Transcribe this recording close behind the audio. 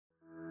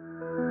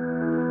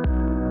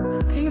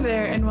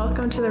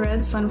welcome to the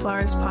Red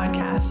Sunflowers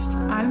podcast.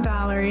 I'm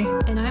Valerie.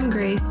 And I'm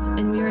Grace,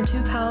 and we are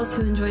two pals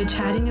who enjoy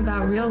chatting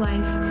about real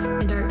life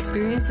and our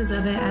experiences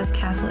of it as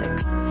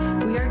Catholics.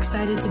 We are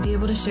excited to be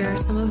able to share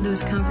some of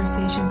those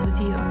conversations with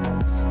you.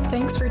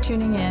 Thanks for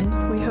tuning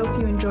in. We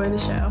hope you enjoy the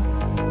show.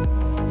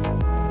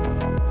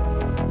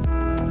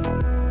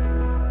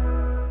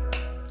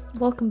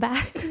 Welcome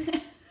back.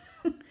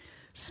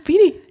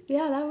 Speedy.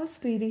 Yeah, that was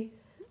speedy.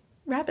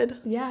 Rapid.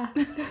 Yeah.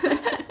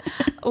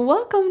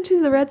 Welcome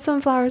to the Red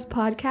Sunflowers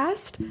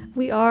podcast.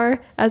 We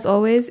are, as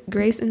always,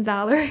 Grace and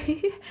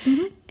Valerie.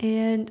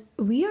 And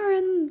we are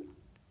in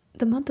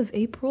the month of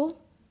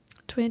April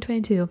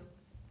 2022.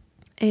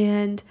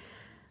 And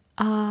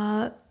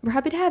we're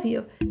happy to have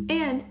you.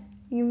 And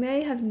you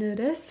may have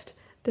noticed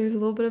there's a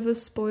little bit of a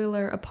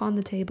spoiler upon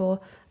the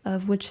table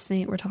of which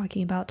saint we're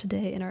talking about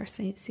today in our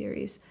saint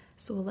series.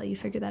 So we'll let you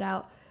figure that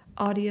out.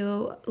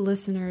 Audio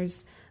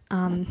listeners,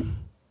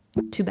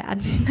 too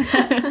bad.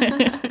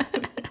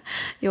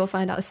 You'll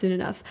find out soon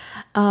enough.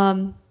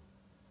 And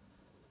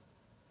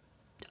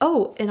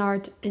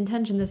our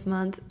intention this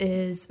month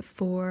is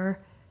for,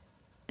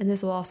 and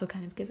this will also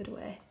kind of give it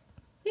away.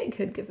 It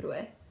could give it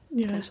away,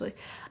 potentially.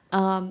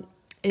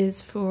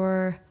 Is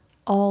for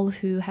all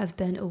who have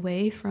been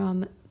away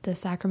from the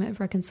sacrament of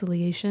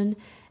reconciliation,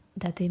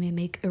 that they may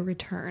make a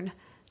return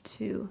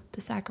to the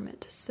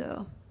sacrament.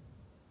 So,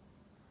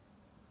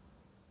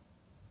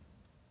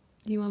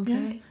 do you want to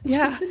pray?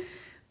 Yeah.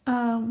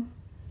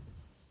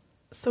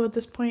 So at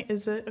this point,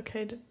 is it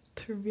okay to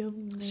reveal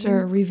the name?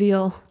 Sure,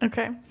 reveal.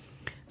 Okay.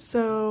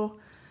 So,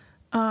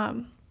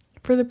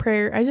 for the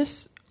prayer, I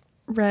just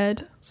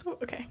read. So,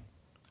 okay.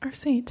 Our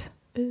saint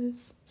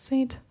is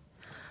Saint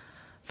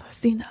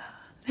Faustina.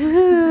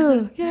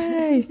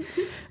 Yay!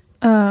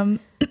 And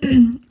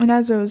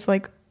as I was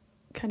like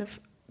kind of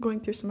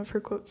going through some of her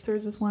quotes, there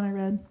was this one I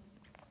read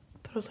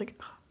that I was like,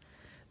 oh,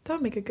 that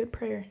would make a good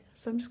prayer.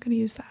 So I'm just going to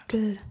use that.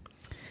 Good.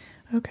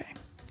 Okay.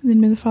 In the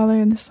name of the Father,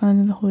 and the Son,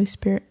 and the Holy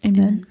Spirit.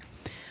 Amen.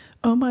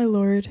 O my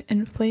Lord,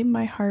 inflame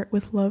my heart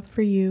with love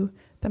for you,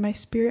 that my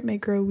spirit may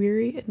grow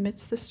weary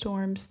amidst the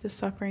storms, the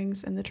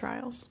sufferings, and the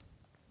trials.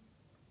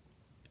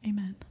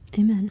 Amen.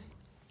 Amen.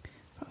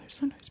 Father,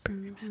 Son, Holy Spirit.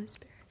 Amen. Holy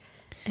Spirit.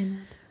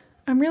 Amen.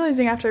 I'm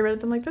realizing after I read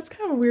it, I'm like, that's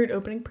kind of a weird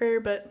opening prayer,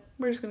 but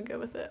we're just going to go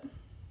with it.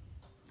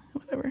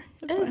 Whatever.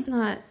 It's fine.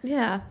 not,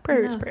 yeah.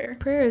 Prayer is prayer.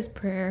 Prayer is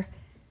prayer.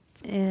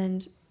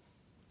 And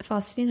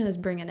Faustina is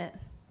bringing it.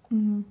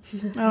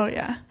 Mm-hmm. Oh,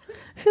 yeah.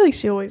 I feel like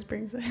she always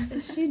brings it.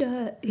 She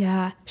does.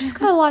 Yeah. She's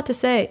got a lot to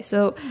say.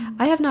 So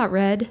I have not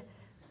read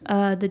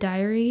the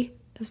diary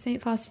of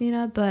St.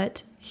 Faustina,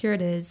 but here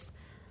it is.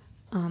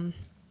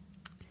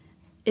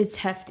 It's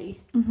hefty.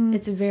 Mm-hmm.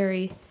 It's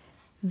very,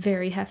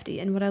 very hefty.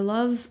 And what I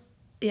love,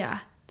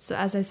 so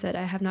as I said,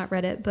 I have not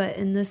read it, but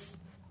in this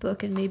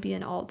book and maybe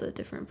in all the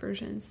different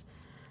versions,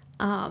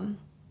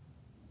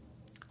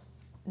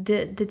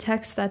 the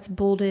text that's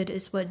bolded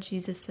is what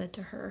Jesus said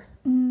to her.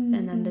 Mm-hmm.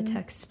 And then the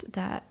text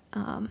that,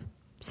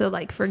 so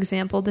like, for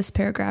example, this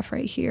paragraph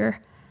right here.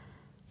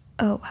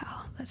 Oh,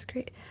 wow. That's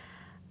great.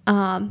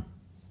 The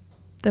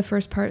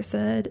first part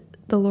said,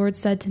 the Lord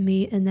said to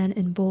me, and then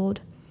in bold,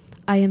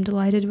 I am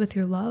delighted with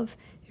your love.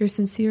 Your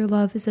sincere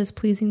love is as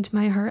pleasing to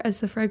my heart as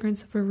the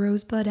fragrance of a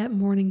rosebud at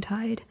morning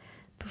tide,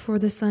 before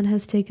the sun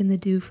has taken the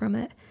dew from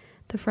it.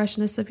 The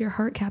freshness of your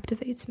heart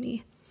captivates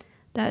me.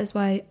 That is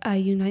why I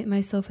unite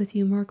myself with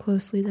you more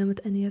closely than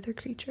with any other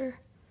creature.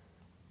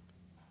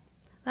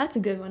 That's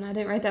a good one. I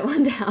didn't write that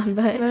one down,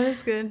 but that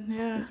is good.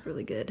 Yeah, it's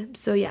really good.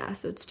 So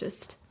so it's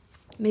just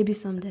maybe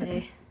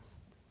someday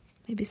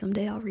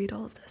I'll read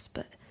all of this,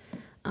 but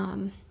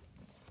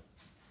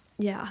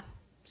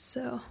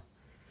so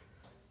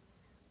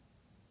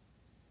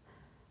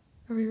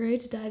are we ready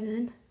to dive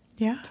in?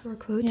 Yeah. To our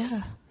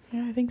quotes?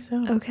 Yeah, I think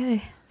so.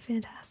 Okay,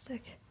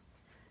 fantastic.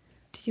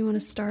 Do you want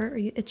to start? Are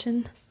you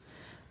itching?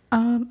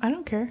 I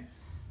don't care.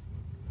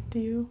 Do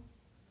you?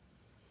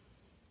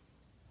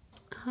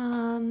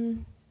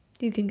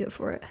 You can go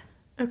for it.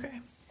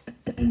 Okay.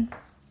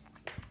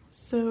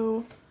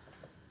 So,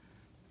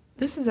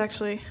 this is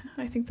actually,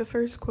 I think, the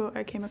first quote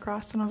I came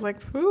across, and I was like,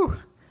 "Ooh,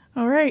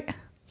 all right."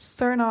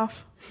 Starting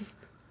off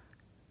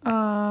with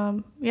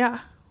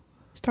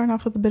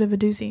a bit of a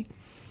doozy.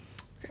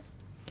 Okay.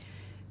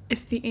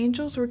 If the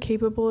angels were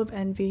capable of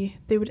envy,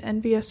 they would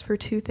envy us for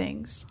two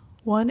things.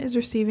 One is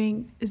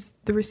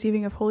the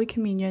receiving of Holy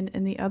Communion,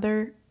 and the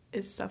other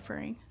is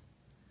suffering.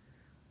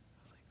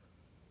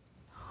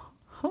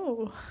 I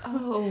was like,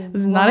 I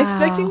was not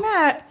expecting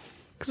that.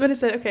 Because when I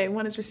said, okay,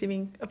 one is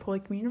receiving of Holy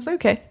Communion, I was like,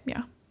 okay,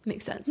 yeah.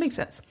 Makes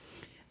sense.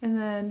 And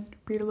then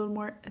read a little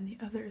more, and the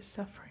other is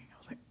suffering. I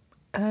was like,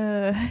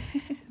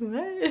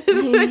 what?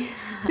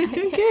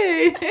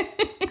 Okay.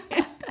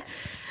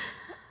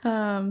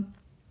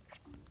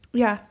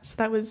 So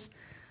that was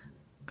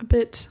a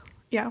bit,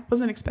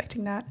 wasn't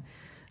expecting that.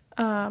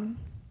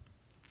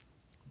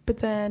 But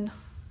then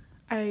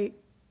I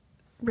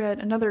read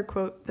another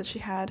quote that she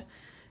had,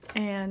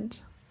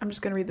 and I'm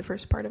just going to read the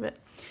first part of it.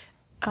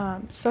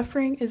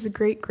 Suffering is a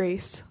great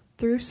grace.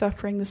 Through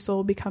suffering, the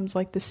soul becomes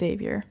like the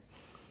Savior.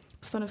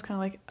 So then it's kind of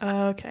like,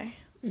 okay,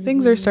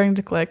 things are starting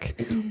to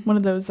click. One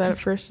of those that at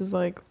first is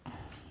like,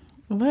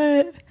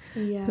 what?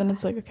 Yeah. Then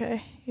it's like,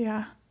 okay,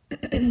 yeah.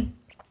 And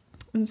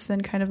it's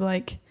then kind of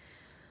like,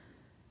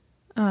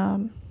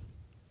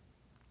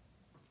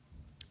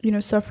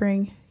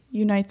 suffering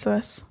unites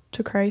us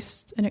to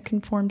Christ and it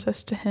conforms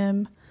us to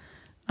him.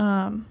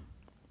 And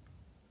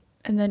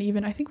then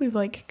even, I think we've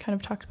like kind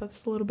of talked about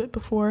this a little bit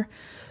before,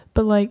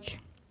 but like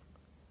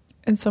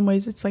in some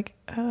ways it's like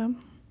a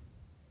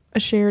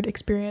shared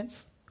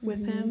experience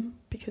with him,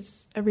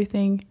 because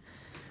everything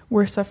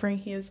we're suffering,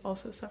 he has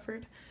also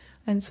suffered.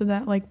 And so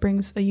that like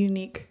brings a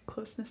unique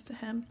closeness to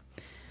him.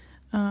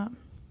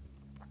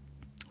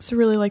 So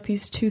really like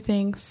these two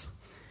things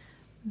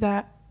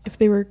that if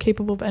they were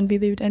capable of envy,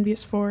 they would envy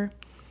us for,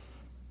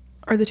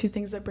 are the two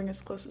things that bring us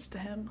closest to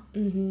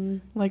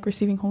him. Like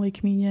receiving Holy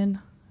Communion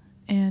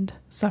and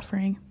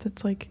suffering.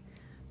 That's like,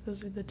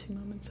 those are the two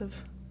moments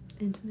of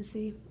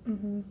intimacy. So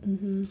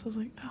I was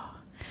like, oh,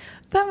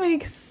 that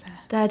makes sense.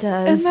 That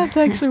does. And that's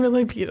actually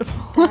really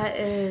beautiful. That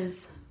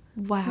is,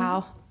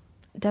 wow.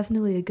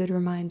 Definitely a good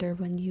reminder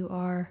when you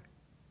are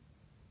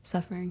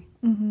suffering.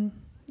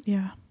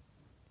 Yeah.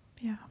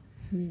 Yeah.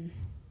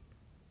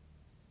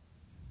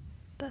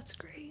 That's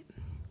great.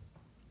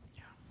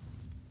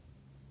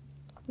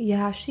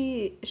 Yeah,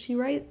 she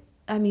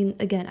I mean,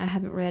 again, I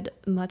haven't read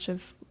much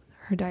of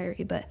her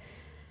diary, but it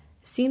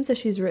seems that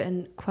she's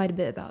written quite a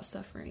bit about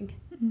suffering.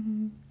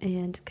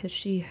 And because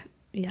she,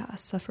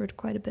 suffered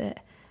quite a bit.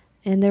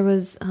 And there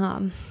was,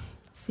 let's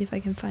see if I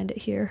can find it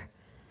here.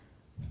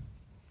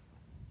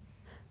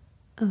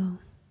 Oh,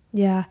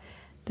 yeah,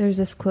 there's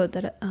this quote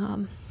that,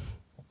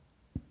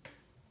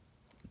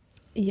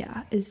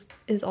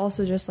 is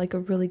also just like a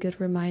really good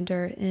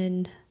reminder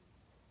in,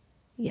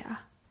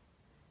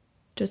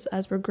 just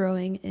as we're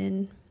growing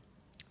in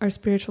our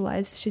spiritual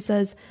lives. She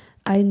says,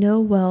 I know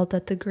well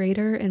that the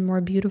greater and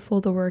more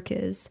beautiful the work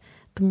is,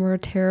 the more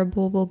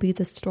terrible will be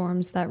the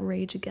storms that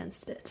rage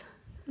against it.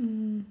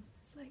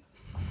 It's like,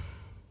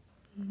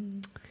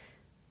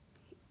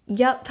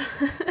 yep.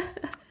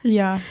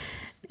 Yeah.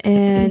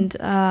 And,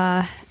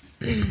 and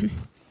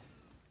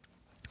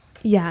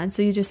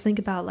so you just think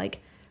about like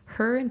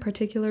her in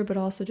particular, but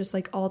also just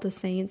like all the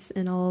saints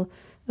and all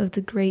of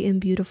the great and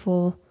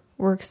beautiful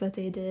works that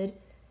they did.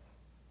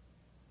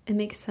 It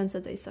makes sense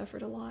that they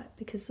suffered a lot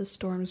because the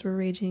storms were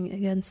raging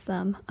against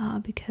them.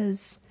 And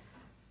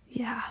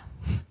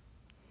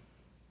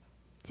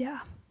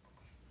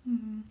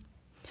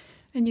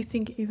you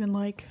think even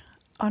like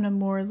on a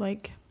more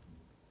like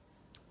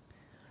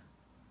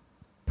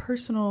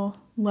personal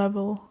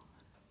level,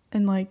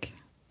 and like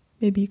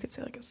maybe you could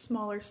say like a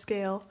smaller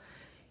scale,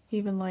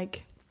 even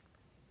like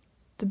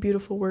the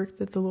beautiful work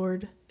that the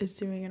Lord is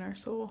doing in our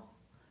soul,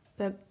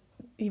 that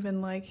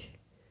even like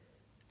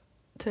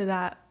to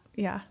that,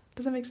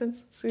 does that make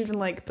sense? So even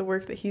like the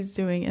work that he's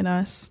doing in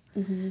us,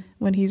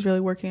 when he's really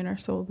working in our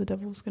soul, the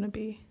devil's going to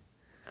be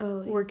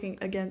working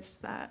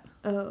against that.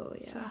 Oh,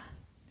 yeah. So,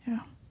 yeah.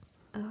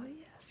 Oh,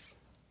 yes.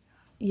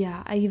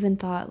 Yeah, I even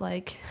thought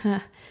like,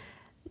 how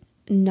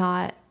do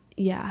I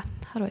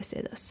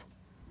say this?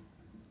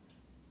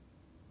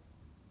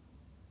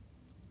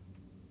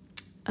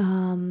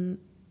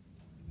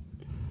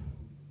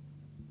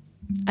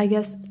 I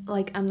guess,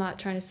 like, I'm not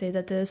trying to say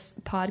that this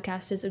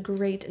podcast is a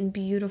great and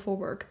beautiful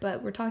work,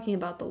 but we're talking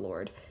about the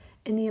Lord.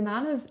 And the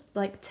amount of,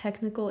 like,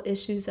 technical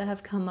issues that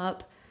have come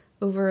up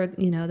over,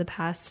 the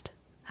past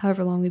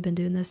however long we've been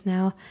doing this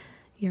now,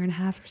 year and a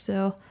half or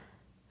so.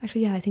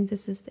 Actually, I think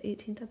this is the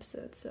 18th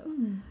episode, so.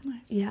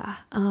 Nice. Yeah.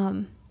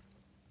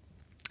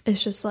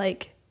 It's just,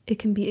 like, it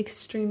can be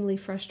extremely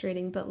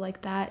frustrating, but,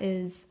 like, that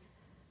is,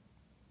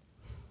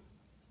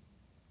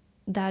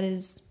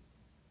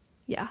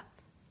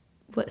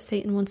 what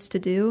Satan wants to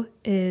do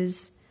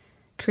is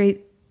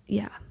create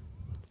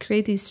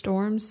these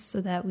storms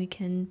so that we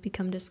can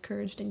become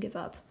discouraged and give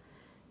up.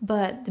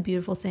 But the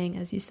beautiful thing,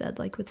 as you said,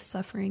 like with the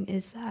suffering,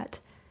 is that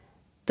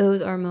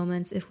those are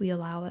moments, if we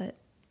allow it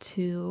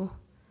to,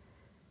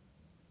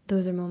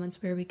 those are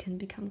moments where we can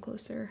become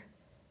closer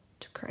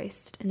to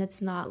Christ. And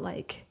it's not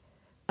like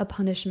a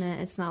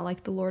punishment. It's not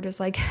like the Lord is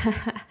like,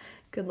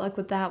 good luck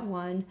with that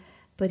one.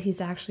 But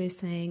he's actually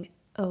saying,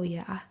 oh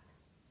yeah,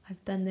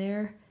 I've been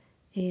there.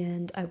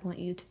 And I want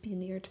you to be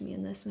near to me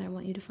in this, and I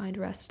want you to find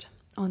rest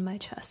on my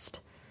chest.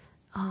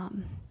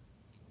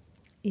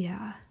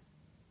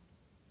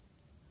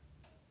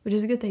 Which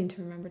is a good thing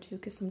to remember, too,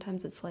 because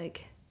sometimes it's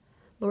like,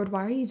 Lord,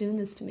 why are you doing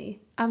this to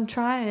me? I'm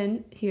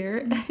trying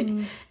here,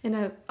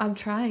 and I'm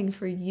trying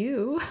for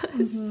you,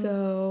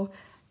 so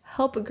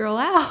help a girl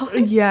out.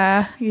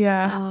 Yeah.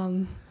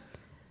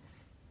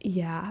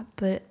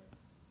 But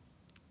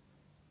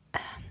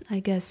I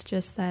guess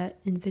just that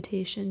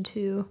invitation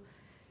to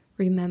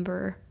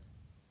remember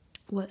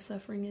what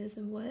suffering is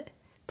and what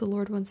the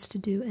Lord wants to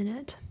do in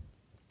it.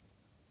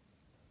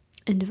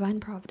 And divine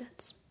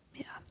providence.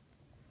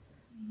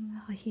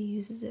 How he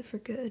uses it for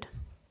good.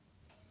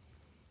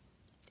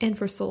 And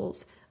for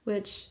souls,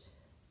 which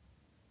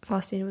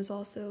Faustina was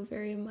also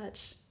very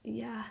much,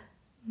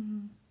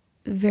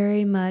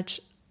 very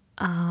much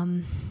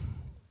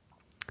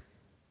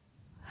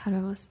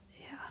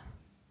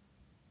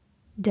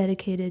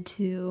dedicated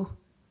to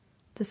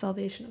the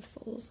salvation of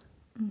souls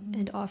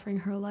and offering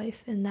her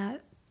life in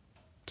that,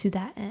 to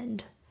that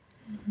end,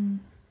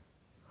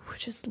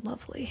 which is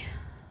lovely.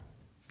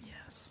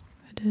 Yes,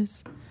 it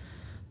is.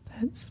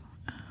 That's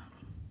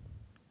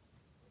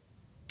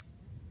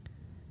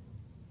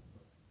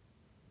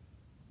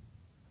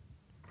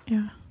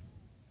yeah.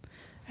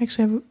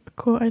 Actually, I have a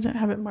quote. I didn't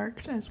have it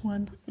marked as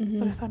one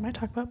that I thought I might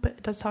talk about, but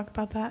it does talk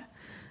about that.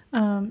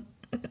 And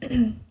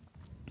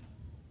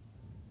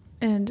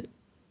it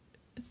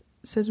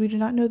says, "We do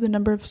not know the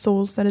number of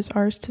souls that is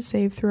ours to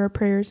save through our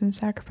prayers and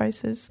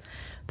sacrifices.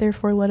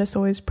 Therefore, let us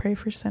always pray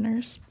for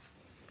sinners."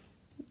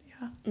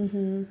 Yeah.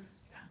 Yeah.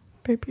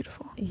 Very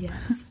beautiful.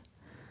 Yes.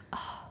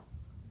 Oh,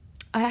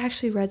 I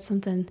actually read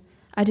something.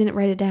 I didn't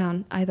write it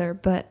down either,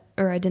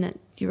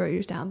 you wrote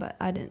yours down, but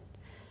I didn't.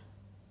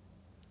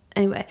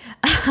 Anyway,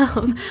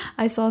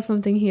 I saw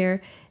something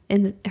here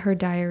in her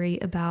diary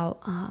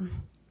about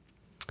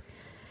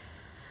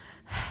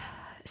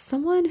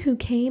someone who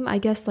came, I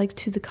guess, like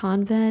to the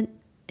convent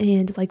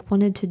and like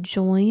wanted to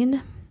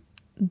join,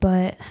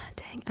 but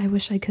dang, I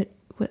wish I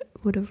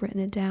would have written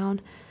it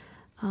down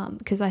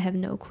because I have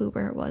no clue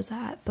where it was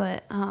at.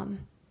 But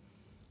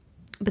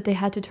they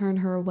had to turn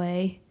her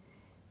away,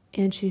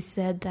 and she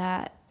said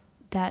that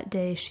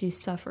day she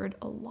suffered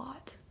a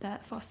lot.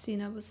 That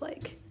Faustina was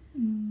like.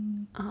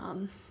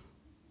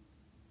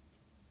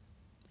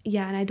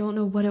 Yeah, and I don't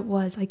know what it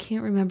was. I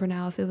can't remember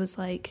now if it was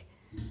like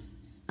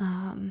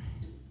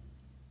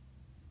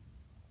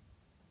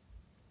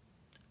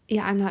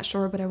yeah, I'm not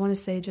sure, but I want to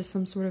say just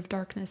some sort of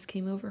darkness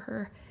came over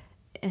her,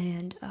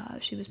 and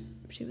she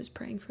was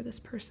praying for this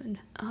person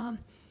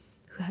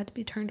who had to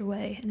be turned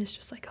away, and it's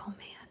just like, oh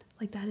man,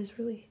 like that is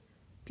really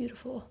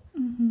beautiful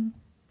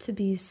to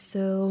be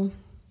so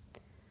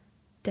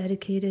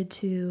dedicated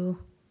to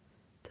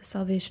the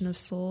salvation of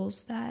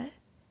souls that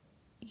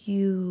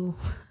you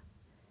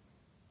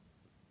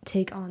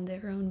take on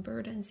their own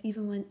burdens,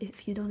 even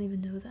if you don't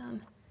even know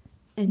them,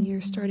 and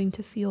you're starting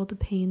to feel the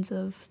pains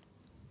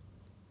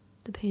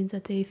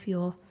that they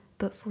feel,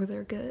 but for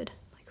their good.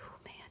 Like, oh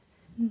man.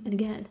 And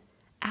again,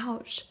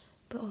 ouch,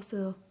 but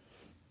also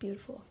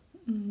beautiful.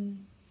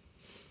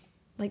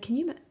 Like,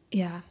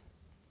 yeah.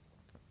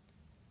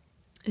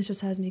 It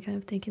just has me kind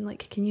of thinking,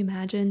 like, can you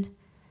imagine,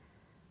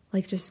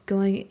 like, just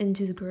going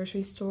into the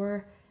grocery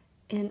store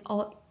and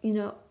all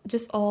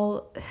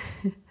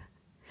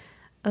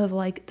of,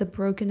 like, the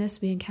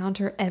brokenness we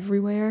encounter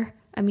everywhere?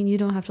 I mean, you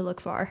don't have to look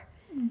far.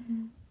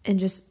 And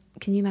just,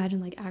 can you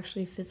imagine, like,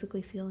 actually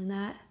physically feeling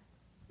that?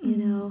 You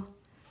know?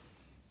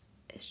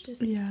 It's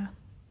just... Yeah.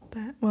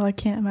 Well, I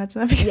can't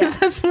imagine that because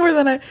that's more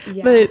than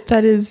but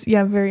that is,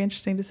 very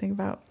interesting to think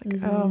about.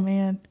 Like, oh,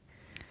 man.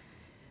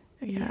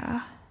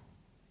 Yeah.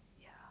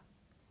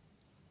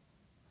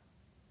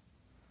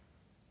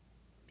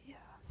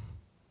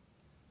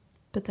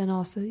 But then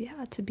also,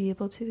 to be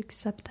able to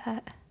accept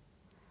that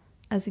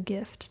as a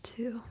gift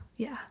too.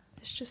 Yeah,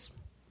 it's just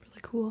really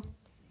cool.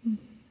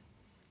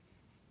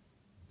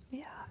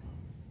 Yeah.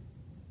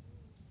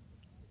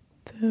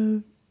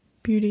 The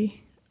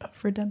beauty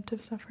of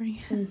redemptive suffering.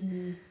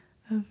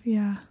 Of,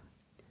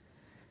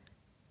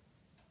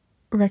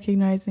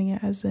 recognizing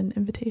it as an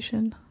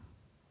invitation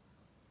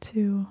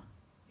to,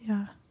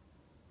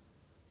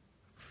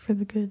 for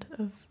the good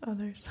of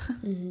others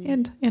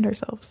and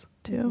ourselves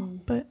too.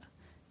 But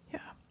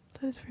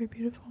that is very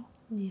beautiful.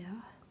 Yeah.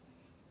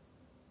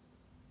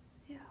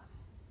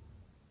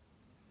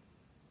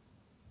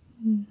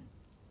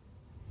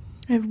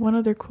 I have one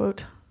other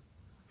quote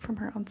from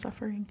her on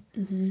suffering.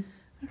 Okay.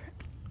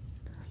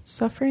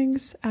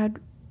 Sufferings add...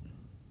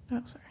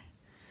 Oh, sorry.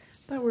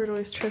 That word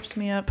always trips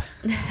me up.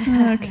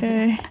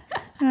 Okay.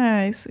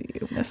 I see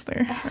you,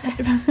 mister.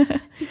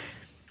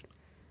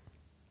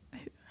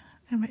 Right.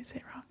 I might say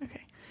it wrong.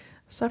 Okay.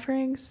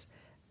 Sufferings,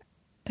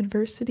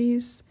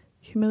 adversities,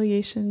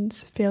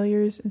 humiliations,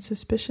 failures, and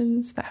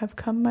suspicions that have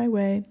come my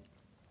way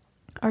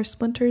are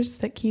splinters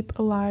that keep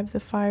alive the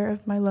fire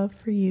of my love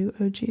for you,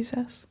 O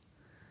Jesus.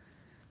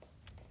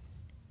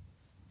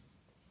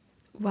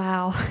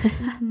 Wow.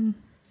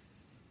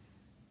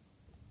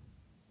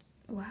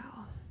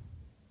 Wow.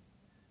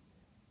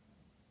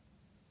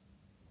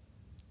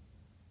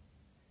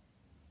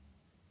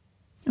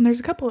 And there's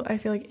a couple, I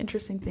feel like,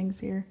 interesting things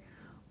here.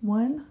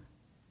 One,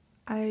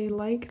 I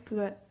like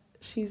that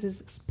she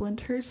uses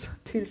splinters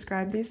to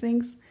describe these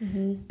things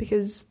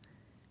because,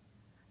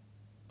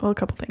 well, a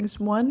couple things.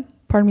 One,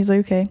 part of me is like,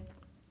 okay,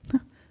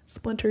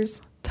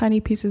 splinters,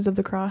 tiny pieces of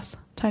the cross,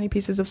 tiny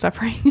pieces of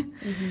suffering.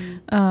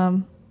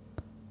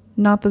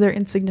 Not that they're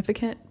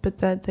insignificant, but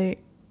that they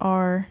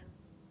are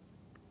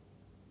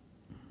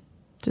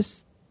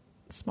just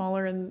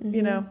smaller and,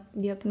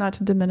 not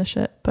to diminish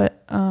it.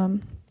 But,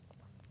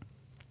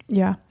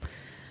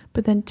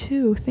 But then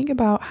two, think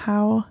about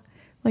how,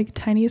 like,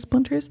 tiny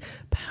splinters,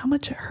 but how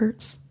much it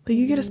hurts. Like,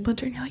 you get a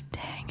splinter and you're like,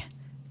 dang,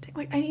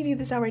 like, I need to get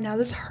this out right now.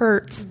 This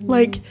hurts.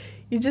 Like,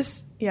 you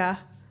just,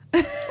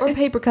 Or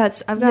paper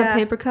cuts. I've got a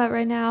paper cut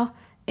right now,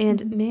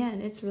 And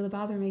man, it's really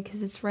bothering me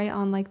because it's right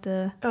on like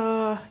the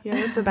yeah,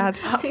 that's a bad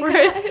spot for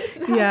Yeah, it. it's a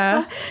bad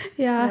Yeah. spot.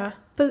 Yeah. Yeah.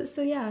 But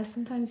so yeah,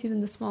 sometimes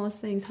even the smallest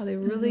things, how they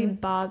really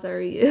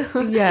bother you.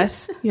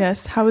 Yes.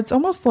 How it's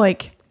almost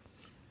like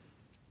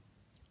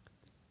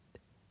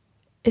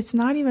it's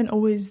not even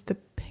always the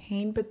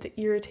pain, but the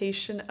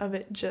irritation of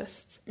it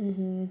just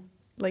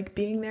like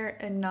being there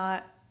and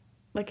not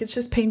like it's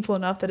just painful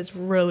enough that it's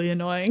really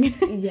annoying.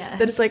 Yes.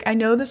 That it's like, I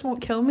know this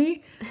won't kill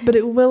me, but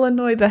it will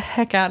annoy the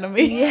heck out of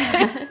me.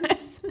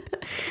 Yes.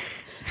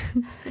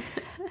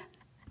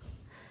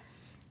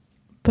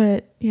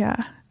 But yeah.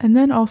 And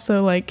then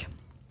also like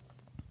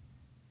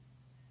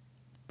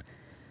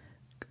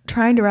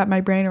trying to wrap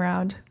my brain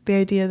around the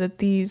idea that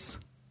these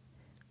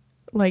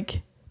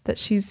like that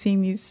she's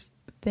seeing these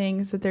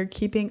things, that they're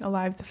keeping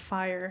alive the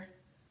fire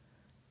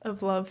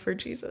of love for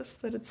Jesus,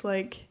 that it's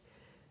like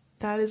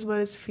that is what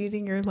is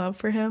feeding your love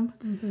for him.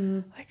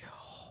 Like,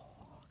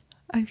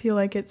 I feel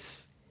like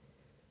it's,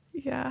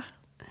 yeah,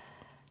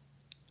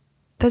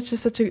 that's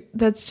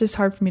just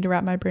hard for me to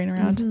wrap my brain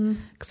around,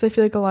 because I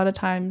feel like a lot of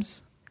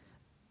times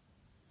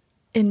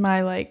in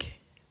my like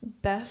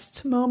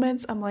best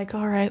moments I'm like,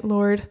 all right,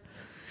 Lord,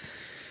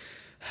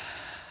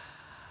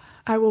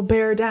 I will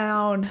bear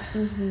down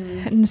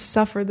and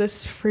suffer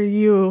this for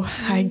you,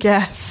 I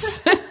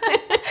guess.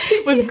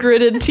 With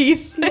gritted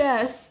teeth.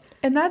 Yes.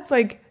 And that's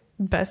like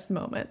best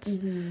moments.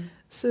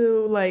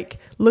 So like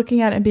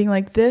looking at it and being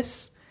like,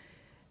 this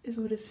is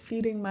what is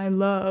feeding my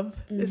love,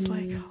 is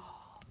like,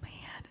 oh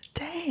man,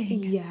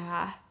 dang.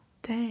 Yeah.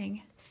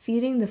 Dang.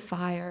 Feeding the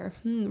fire.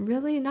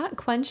 Really? Not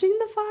quenching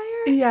the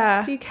fire?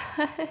 Yeah.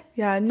 Because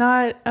Yeah,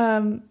 not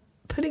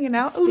putting it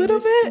out a little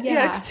bit.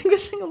 Yeah.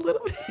 Extinguishing a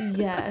little bit.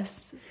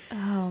 Yes.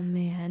 Oh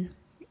man.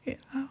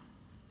 Yeah.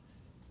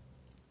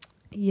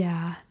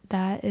 Yeah,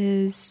 that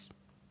is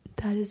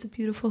a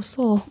beautiful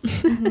soul.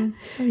 Oh,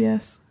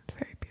 yes,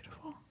 very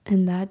beautiful.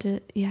 And that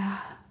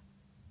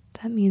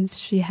that means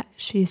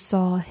she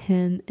saw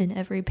him in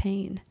every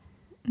pain.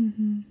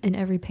 And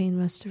every pain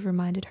must have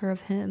reminded her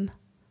of him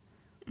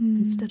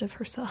instead of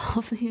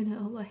herself,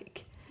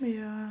 like.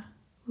 Yeah.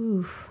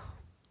 Ooh.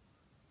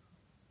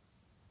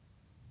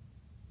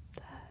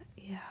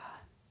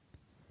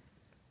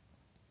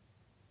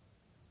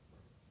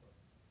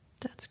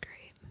 That's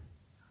great.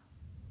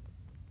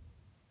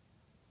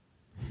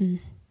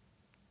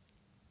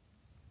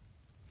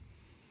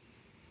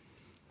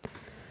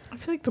 I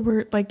feel like the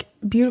word like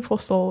beautiful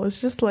soul is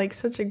just like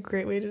such a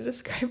great way to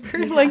describe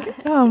her.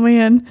 Like, oh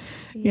man.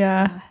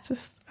 Yeah.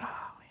 Just,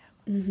 oh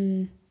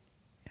man.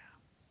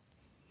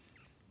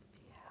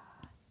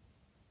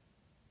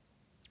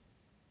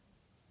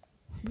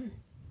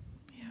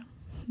 Yeah.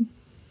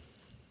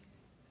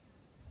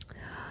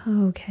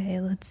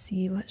 Okay, let's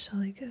see. What shall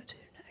I go to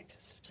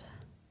next?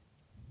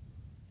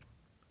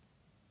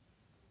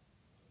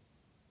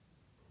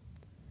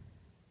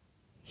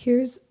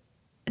 Here's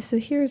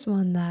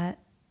one that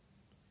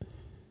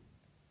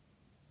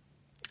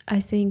I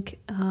think,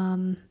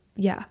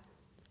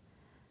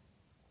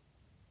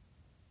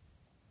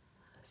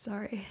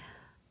 Sorry.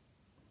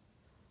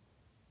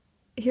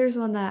 Here's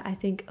one that I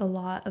think a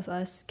lot of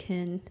us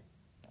can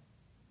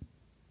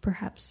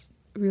perhaps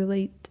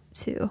relate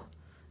to.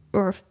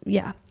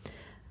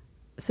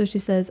 So she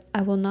says,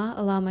 I will not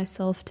allow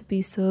myself to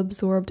be so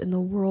absorbed in the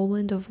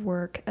whirlwind of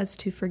work as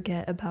to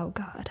forget about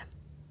God.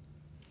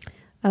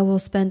 I will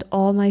spend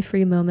all my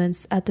free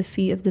moments at the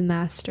feet of the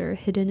Master,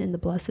 hidden in the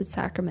Blessed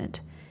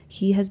Sacrament.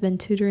 He has been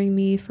tutoring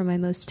me from my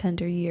most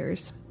tender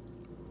years.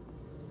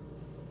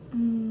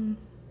 Isn't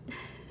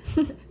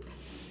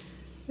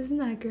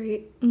that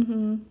great?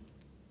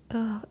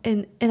 Oh,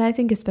 and I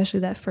think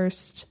especially that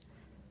first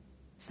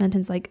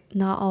sentence, like,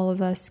 not all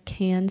of us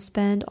can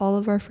spend all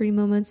of our free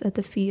moments at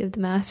the feet of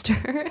the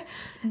Master.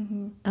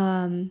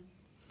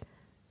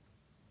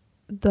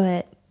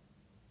 But,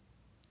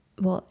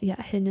 well,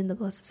 yeah, hidden in the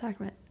Blessed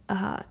Sacrament.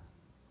 But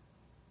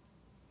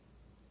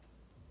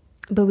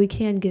we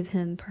can give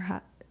him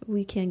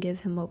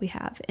what we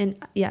have. And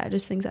yeah, I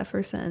just think that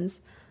first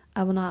sentence,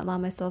 I will not allow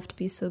myself to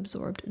be so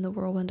absorbed in the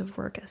whirlwind of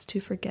work as to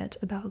forget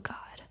about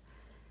God.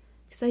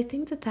 Because I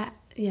think that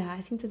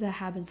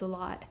happens a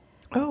lot.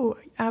 Oh,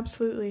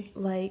 absolutely.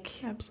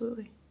 Like,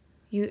 absolutely.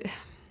 You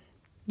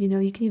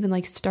can even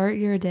like start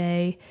your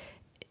day,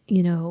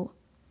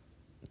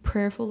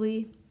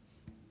 prayerfully,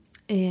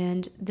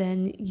 and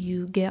then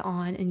you get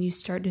on and you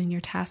start doing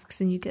your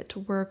tasks and you get to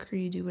work or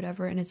you do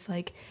whatever. And it's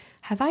like,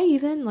 have I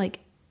even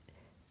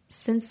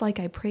since I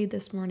prayed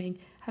this morning,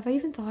 have I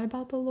even thought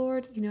about the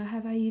Lord?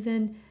 Have I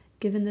even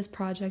given this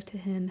project to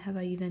him? Have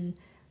I even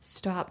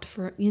stopped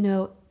for,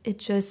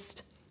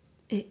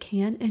 it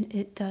can and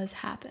it does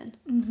happen.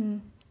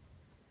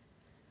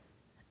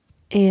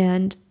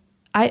 And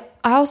I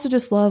also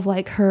just love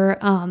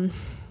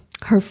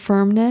her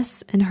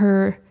firmness and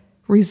her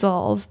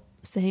resolve,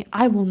 saying,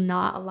 I will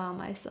not allow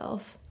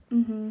myself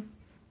to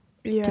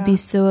be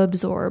so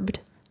absorbed.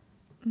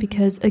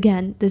 Because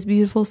again, this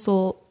beautiful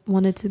soul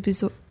wanted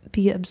to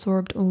be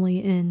absorbed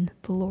only in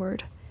the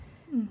Lord.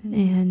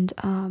 And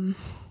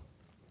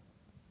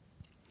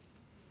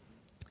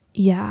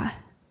yeah.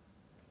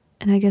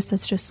 And I guess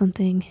that's just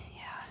something,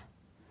 yeah.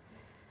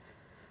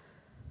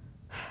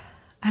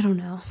 I don't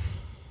know.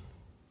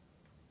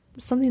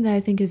 Something that I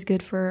think is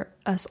good for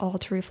us all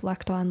to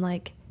reflect on,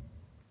 like,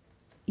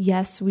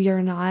 yes, we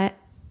are not,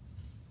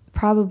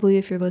 probably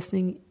if you're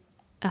listening,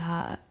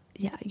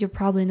 you're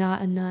probably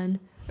not a nun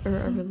or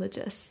a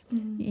religious.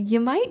 You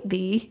might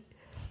be.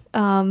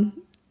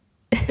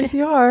 If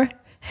you are,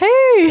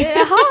 hey! Yeah,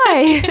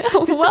 hi!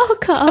 Welcome!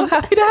 So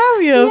happy to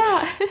have you.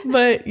 Yeah.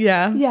 But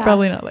yeah,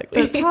 probably not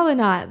likely. But probably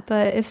not.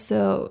 But if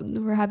so,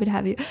 we're happy to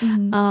have you.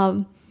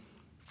 And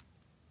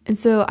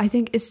so I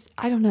think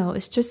I don't know,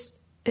 it's just,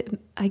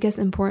 I guess,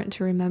 important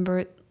to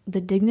remember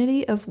the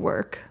dignity of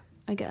work,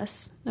 I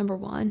guess, number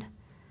one.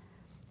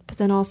 But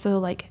then also,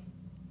 like,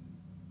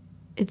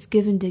 it's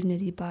given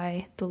dignity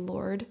by the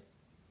Lord,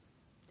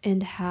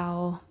 and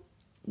how,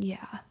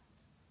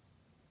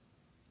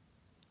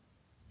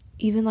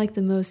 even like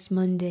the most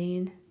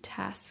mundane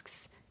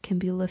tasks can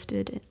be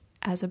lifted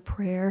as a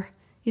prayer.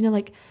 You know,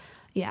 like,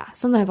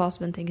 something I've also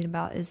been thinking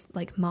about is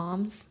like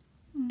moms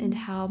and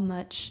how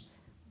much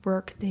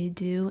work they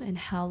do and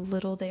how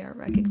little they are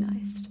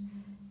recognized.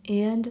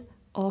 And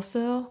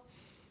also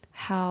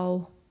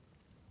how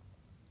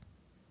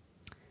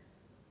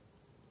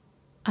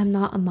I'm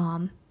not a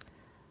mom,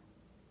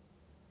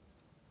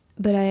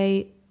 but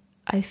I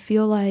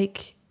feel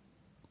like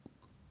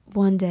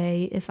one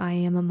day, if I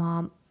am a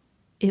mom,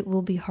 it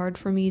will be hard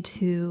for me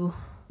to,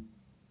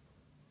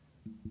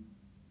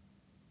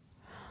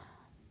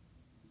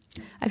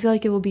 I feel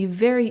like it will be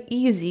very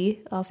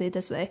easy, I'll say it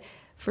this way,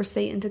 for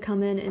Satan to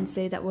come in and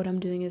say that what I'm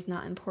doing is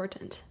not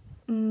important.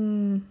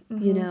 You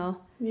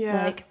know?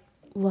 Yeah. Like,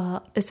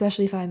 well,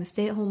 especially if I'm a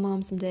stay-at-home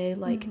mom someday,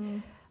 like,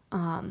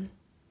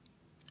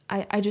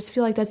 I just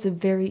feel like that's a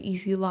very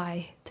easy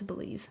lie to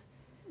believe.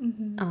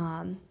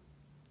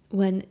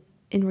 When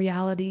in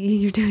reality,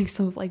 you're doing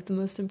some of like the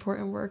most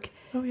important work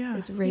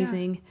is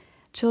raising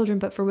children.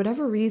 But for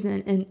whatever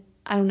reason, and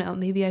I don't know,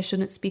 maybe I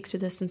shouldn't speak to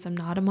this since I'm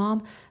not a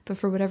mom, but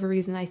for whatever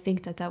reason, I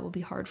think that will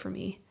be hard for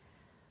me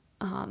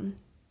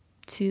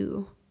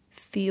to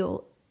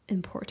feel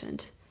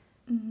important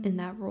in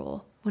that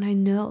role. When I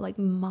know, like,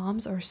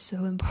 moms are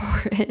so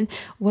important.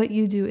 What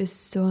you do is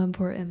so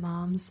important,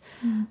 moms.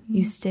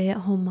 You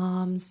stay-at-home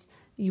moms,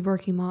 you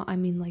working mom. I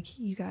mean, like,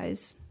 you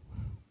guys,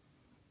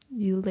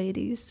 you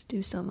ladies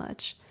do so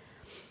much.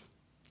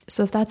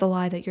 So if that's a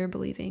lie that you're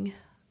believing,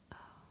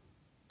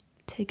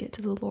 take it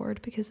to the Lord,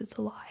 because it's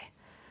a lie.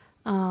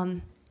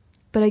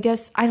 But I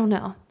guess, I don't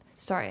know.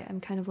 Sorry,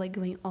 I'm kind of like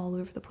going all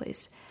over the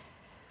place.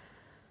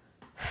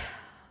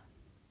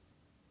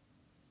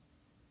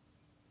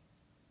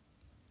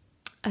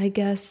 I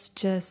guess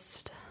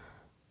just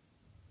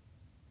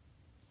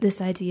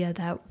this idea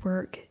that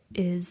work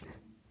is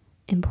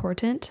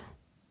important.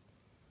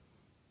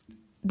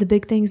 The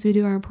big things we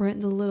do are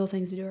important. The little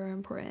things we do are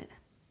important.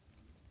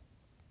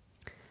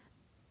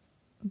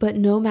 But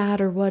no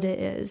matter what it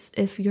is,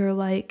 if you're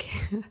like,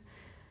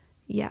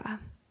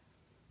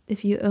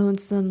 if you own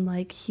some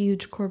like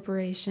huge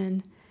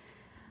corporation,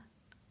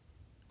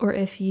 or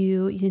if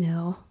you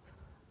know,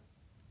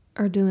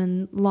 are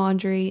doing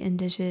laundry and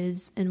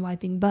dishes and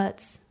wiping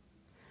butts,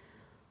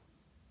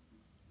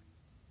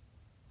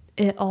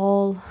 it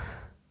all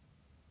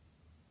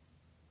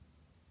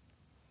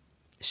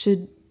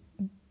should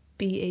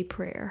be a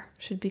prayer,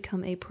 should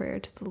become a prayer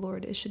to the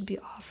Lord. It should be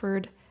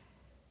offered.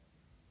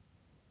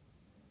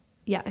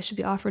 It should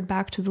be offered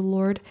back to the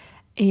Lord.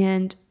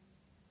 And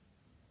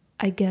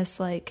I guess,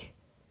 like,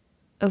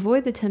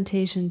 avoid the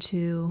temptation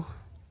to,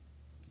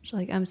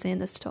 like, I'm saying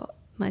this to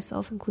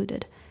myself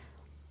included,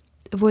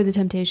 avoid the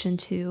temptation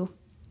to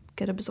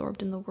get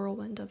absorbed in the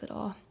whirlwind of it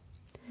all.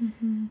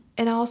 And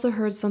I also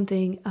heard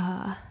something,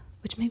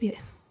 which maybe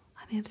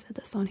I may have said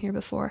this on here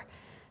before,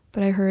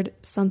 but I heard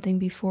something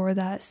before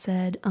that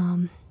said,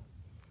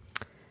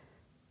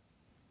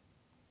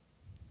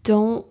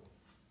 don't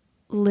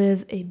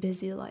live a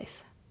busy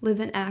life. Live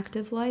an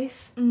active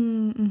life,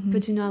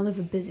 but do not live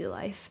a busy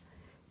life.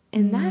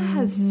 And that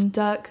has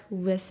stuck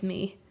with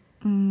me.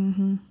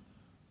 And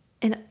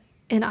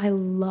I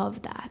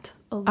love that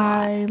a lot.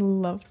 I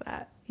love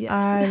that. Yes.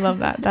 I love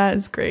that. That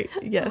is great.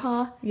 Yes.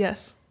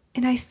 Yes.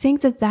 And I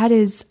think that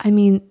is, I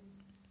mean,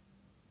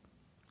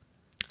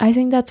 I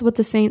think that's what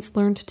the saints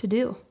learned to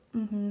do.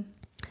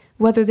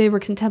 Whether they were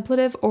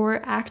contemplative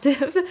or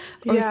active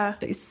or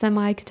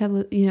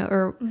semi-contemplative, you know,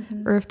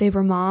 or if they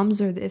were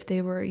moms or if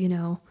they were, you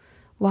know,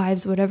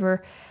 wives,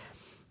 whatever,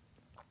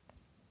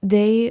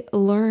 they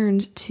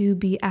learned to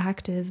be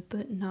active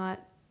but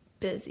not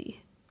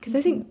busy. Because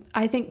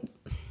I think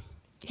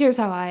here's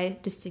how I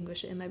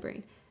distinguish it in my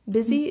brain.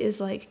 Busy is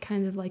like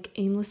kind of like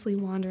aimlessly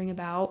wandering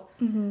about,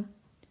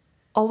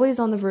 always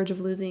on the verge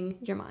of losing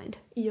your mind.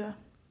 Yeah.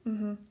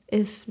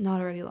 If not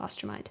already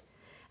lost your mind.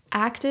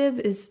 Active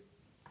is,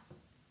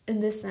 in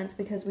this sense,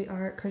 because we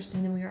are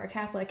Christian and we are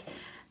Catholic,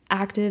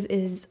 active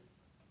is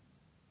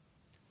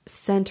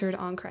centered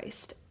on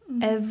Christ.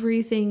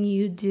 Everything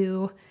you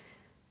do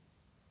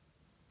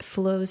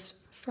flows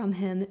from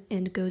him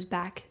and goes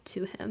back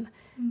to him.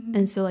 Mm-hmm.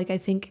 And so, like, I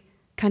think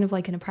kind of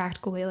like in a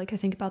practical way, like I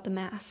think about the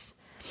Mass.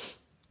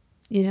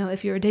 You know,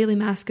 if you're a daily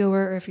Mass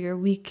goer or if you're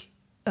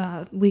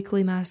a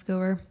weekly Mass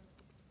goer,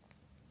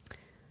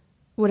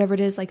 whatever it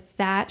is, like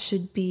that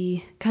should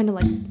be kind of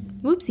like,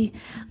 whoopsie,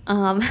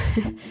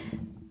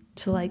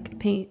 to like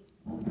paint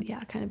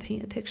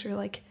a picture.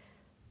 Like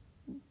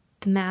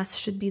the Mass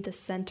should be the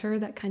center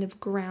that kind of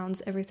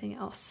grounds everything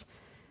else.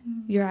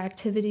 Mm-hmm. Your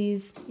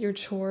activities, your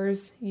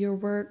chores, your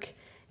work,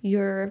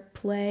 your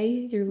play,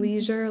 your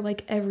leisure,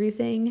 like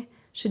everything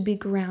should be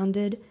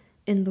grounded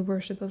in the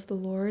worship of the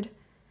Lord.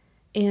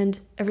 And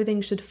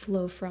everything should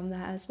flow from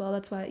that as well.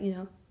 That's why, you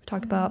know, we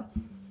talk about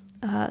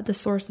the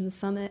source and the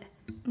summit.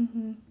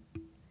 Mm-hmm.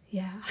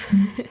 Yeah.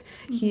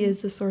 He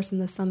is the source and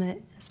the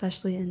summit,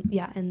 especially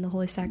in the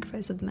holy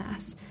sacrifice of the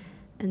Mass.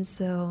 And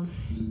so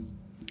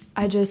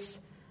I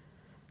just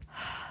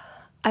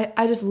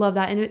love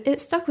that. And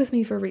it stuck with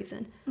me for a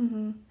reason.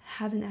 Mm-hmm.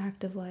 Have an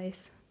active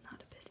life,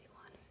 not a busy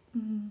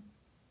one.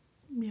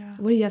 Mm-hmm. Yeah.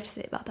 What do you have to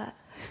say about that?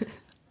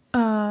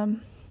 I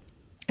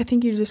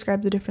think you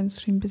described the difference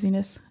between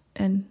busyness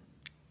and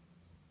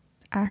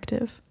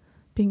active,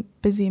 being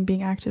busy and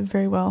being active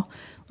very well.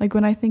 Like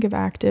when I think of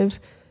active,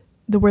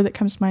 the word that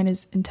comes to mind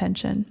is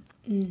intention.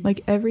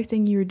 Like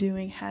everything you're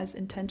doing has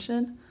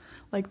intention.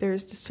 Like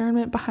there's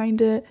discernment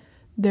behind it.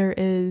 There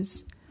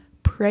is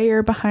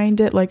prayer behind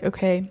it. Like,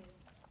 okay,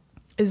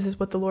 is this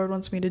what the Lord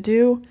wants me to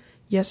do?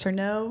 Yes or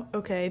no?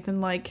 Okay,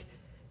 then like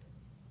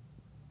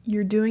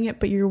you're doing it,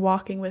 but you're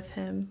walking with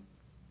him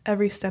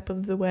every step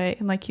of the way.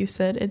 And like you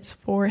said, it's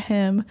for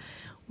him,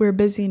 where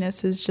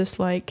busyness is just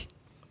like,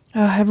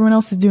 oh, everyone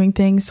else is doing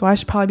things, so I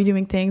should probably be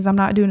doing things. I'm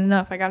not doing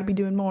enough. I got to be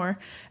doing more.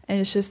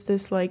 And it's just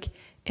this like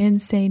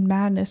insane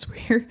madness where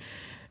you're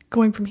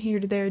going from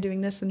here to there,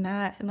 doing this and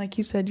that. And like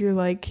you said, you're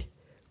like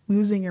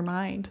losing your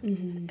mind.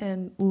 Mm-hmm.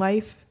 And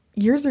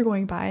years are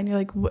going by and you're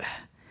like,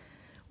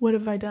 what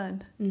have I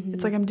done? Mm-hmm.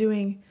 It's like I'm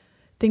doing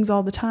things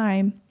all the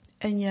time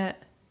and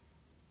yet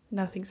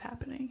nothing's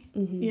happening.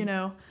 Mm-hmm. You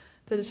know,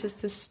 that it's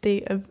just this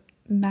state of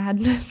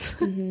madness.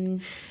 Mm-hmm.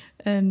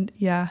 And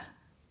yeah.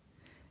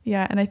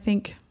 And I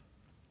think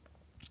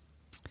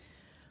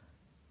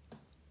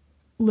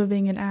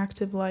living an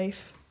active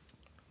life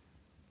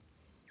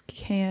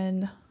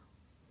can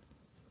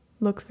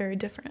look very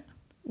different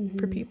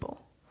for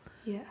people.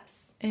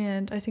 Yes.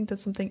 And I think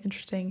that's something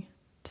interesting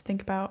to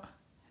think about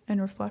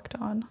and reflect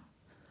on,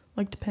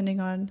 like depending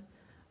on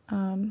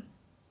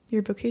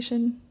your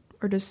vocation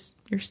or just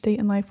your state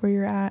in life where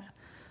you're at,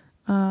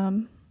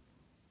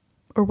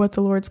 or what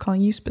the Lord's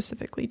calling you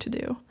specifically to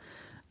do.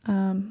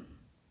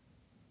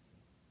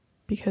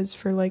 Because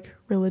for like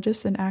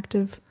religious and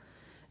active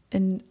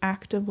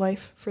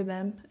life for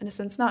them, in a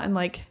sense, not in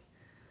like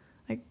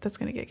that's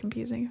gonna get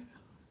confusing.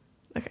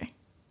 Okay,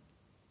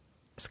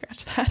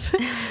 scratch that.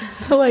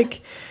 So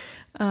like,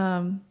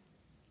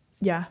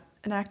 yeah,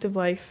 an active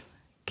life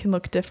can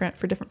look different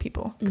for different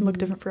people. It can look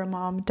different for a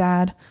mom,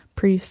 dad,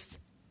 priest,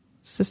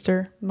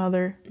 sister,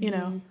 mother. You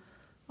know,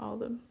 all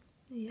of them.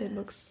 Yes.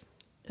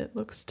 It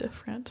looks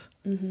different.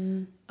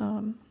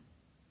 Mm-hmm.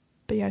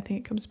 But yeah, I think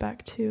it comes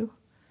back to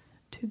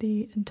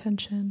the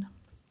intention.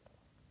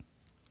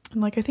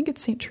 And like I think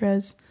it's Saint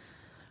Therese.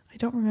 I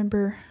don't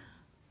remember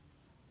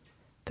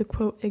the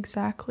quote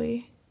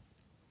exactly.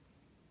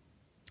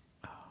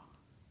 Oh.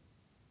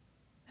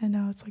 And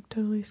now it's like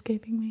totally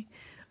escaping me.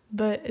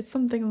 But it's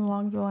something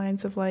along the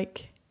lines of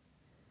like,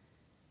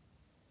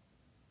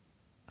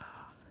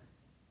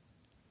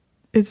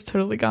 it's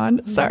totally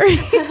gone. Sorry.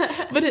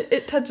 But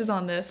it touches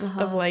on this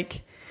of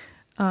like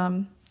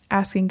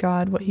asking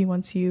God what he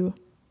wants you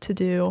to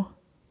do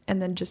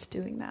and then just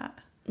doing that.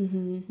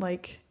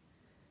 Like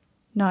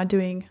not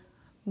doing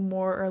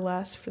more or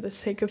less for the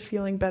sake of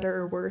feeling better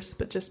or worse,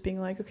 but just being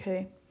like,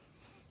 okay,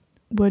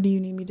 what do you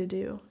need me to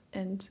do?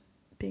 And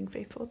being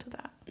faithful to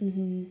that.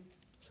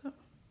 So,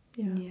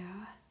 yeah.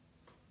 Yeah.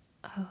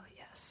 Oh,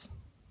 yes.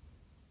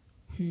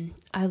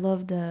 I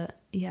love what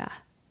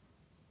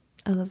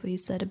you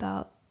said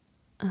about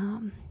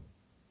an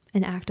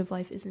active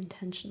life is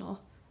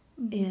intentional.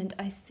 And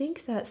I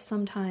think that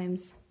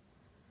sometimes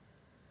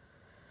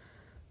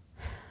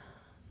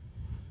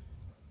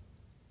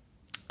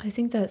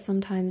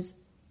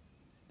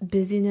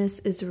busyness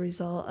is a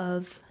result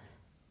of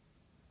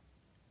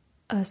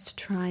us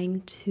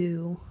trying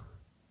to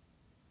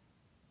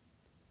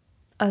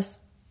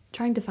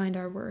find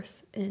our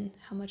worth in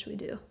how much we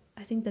do.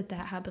 I think that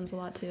happens a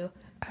lot too.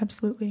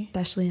 Absolutely.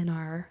 Especially in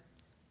the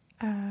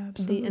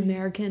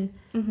American.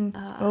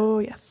 Oh,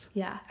 yes.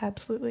 Yeah.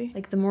 Absolutely.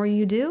 Like the more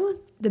you do,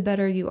 the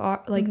better you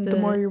are. Like the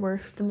more you're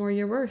worth. The more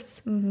you're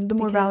worth. The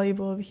more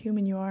valuable of a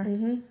human you are.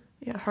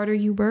 Yeah. The harder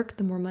you work,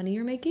 the more money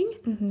you're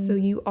making. So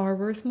you are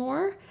worth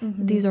more.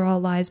 These are all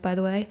lies, by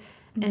the way.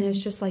 And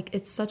it's just like,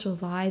 it's such a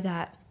lie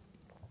that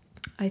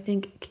I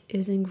think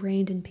is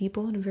ingrained in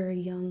people in a very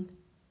young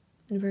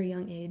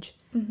age.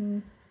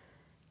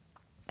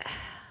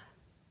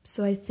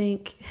 So I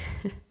think,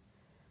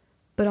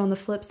 but on the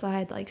flip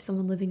side, like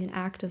someone living an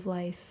active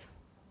life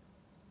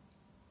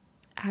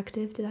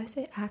active. Did I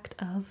say act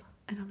of?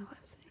 I don't know what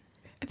I'm saying.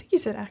 I think you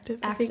said active.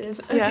 Active. I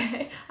think,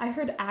 Okay. I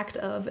heard act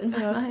of in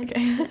my mind.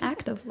 Okay. An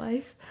active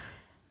life.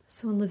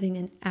 Someone living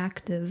an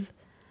active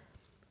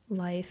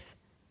life.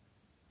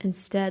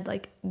 Instead,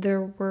 like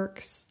their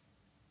works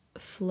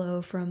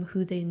flow from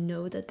who they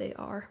know that they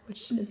are,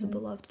 which is a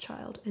beloved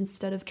child.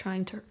 Instead of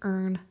trying to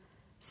earn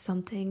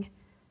something,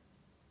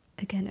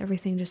 again,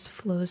 everything just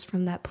flows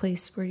from that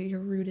place where you're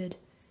rooted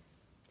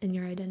in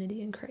your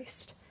identity in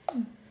Christ.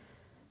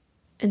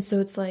 And so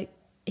it's like,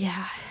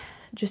 yeah,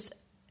 just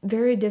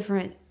very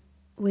different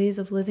ways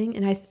of living.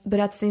 But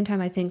at the same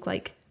time, I think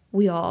like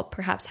we all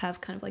perhaps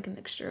have kind of like a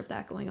mixture of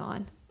that going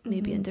on,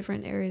 maybe in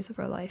different areas of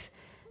our life,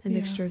 a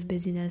mixture of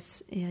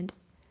busyness and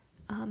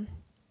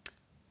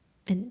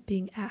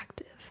being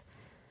active.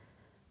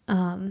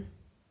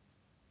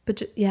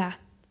 But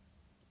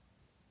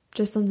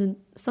just something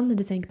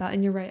to think about.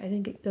 And you're right, I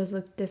think it does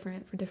look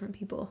different for different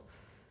people.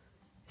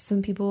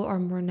 Some people are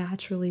more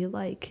naturally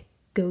like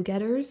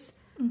go-getters.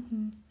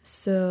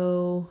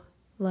 So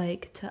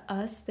like to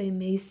us, they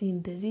may seem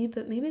busy,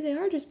 but maybe they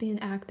are just being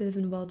active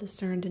and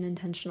well-discerned and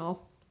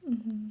intentional.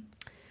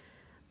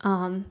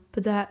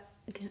 But that,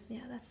 again,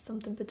 that's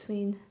something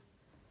between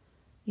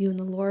you and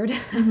the Lord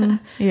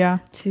Yeah.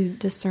 to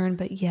discern.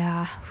 But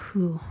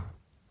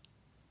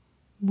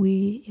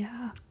we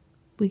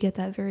get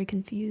that very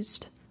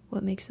confused.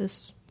 What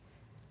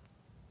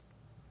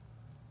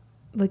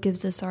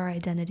gives us our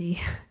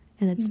identity,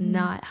 and it's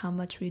not how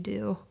much we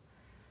do.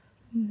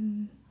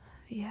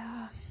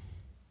 Yeah.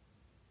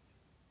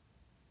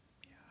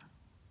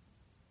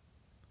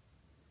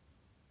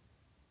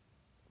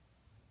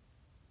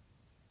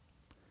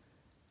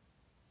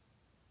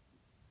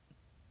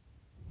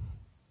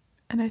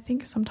 And I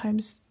think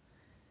sometimes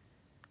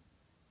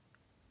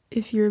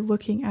if you're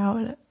looking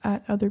out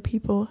at other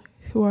people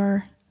who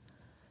are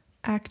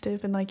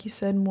active and, like you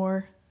said,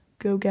 more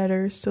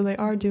go-getters, so they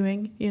are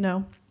doing,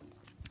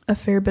 a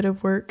fair bit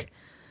of work,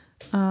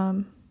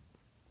 I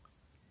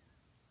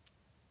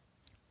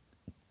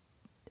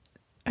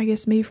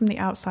guess maybe from the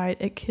outside,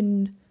 I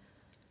can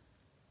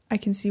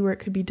see where it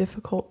could be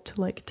difficult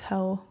to like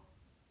tell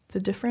the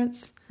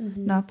difference.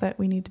 Not that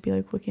we need to be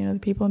like looking at other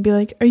people and be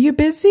like, are you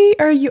busy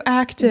or are you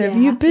active?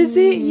 You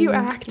busy? You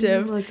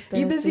active?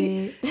 You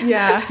busy?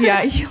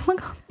 Yeah. You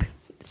look,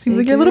 seems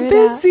like you're a little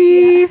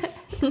busy.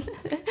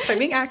 Try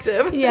being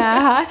active.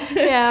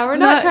 Yeah, we're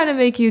not trying to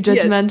make you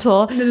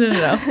judgmental. Yes.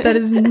 No. That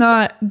is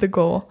not the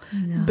goal.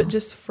 No. But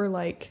just for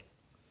like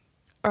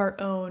our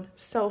own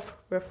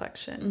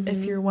self-reflection.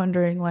 If you're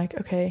wondering like,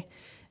 okay,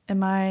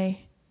 am I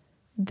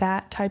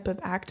that type of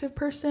active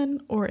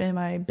person or am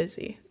I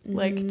busy?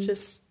 Like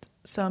just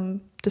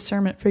some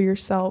discernment for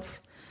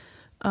yourself.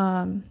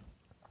 I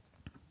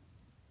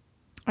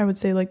would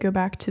say like go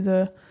back to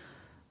the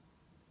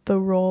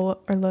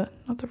role or not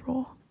the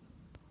role,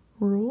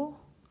 rule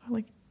or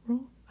like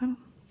rule. I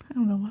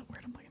don't know what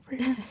word I'm looking for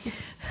here,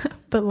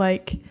 but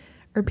like,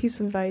 or piece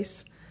of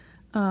advice,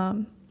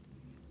 of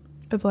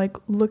like,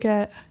 look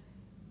at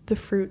the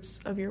fruits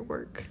of your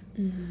work.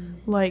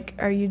 Like,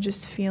 are you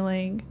just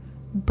feeling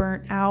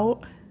burnt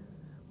out?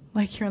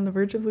 Like you're on the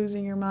verge of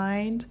losing your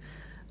mind?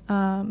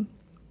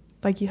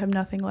 Like you have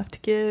nothing left to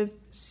give,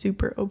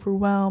 super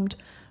overwhelmed,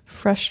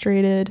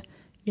 frustrated,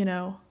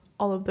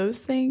 all of those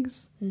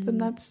things, then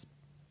that's,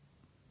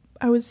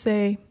 I would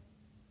say,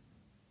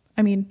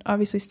 I mean,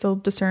 obviously still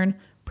discern,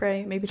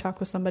 pray, maybe talk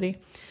with somebody,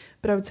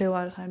 but I would say a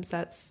lot of times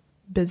that's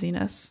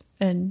busyness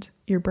and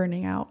you're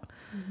burning out.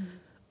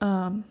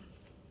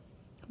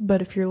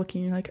 But if you're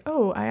looking, you're like,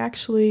 oh, I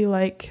actually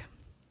like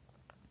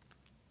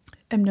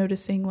am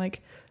noticing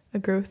like a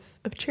growth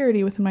of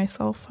charity within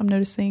myself. I'm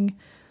noticing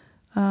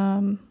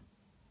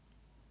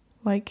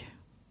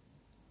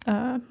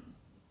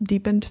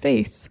deepened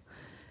faith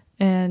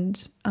and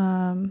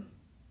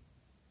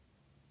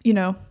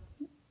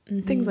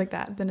things like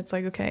that. Then it's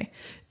like, okay,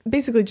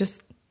 basically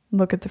just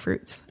look at the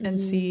fruits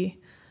and see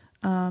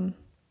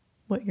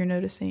what you're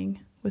noticing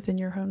within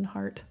your own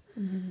heart.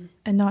 And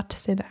not to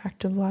say that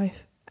active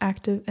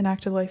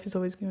life is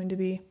always going to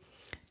be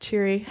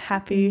cheery,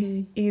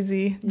 happy,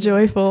 easy,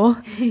 joyful,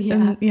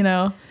 and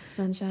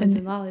sunshines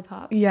and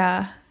lollipops.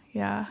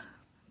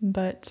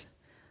 But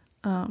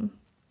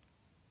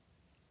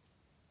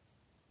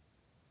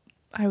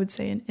I would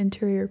say an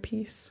interior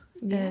peace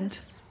and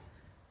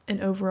an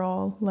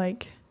overall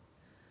like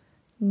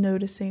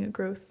noticing a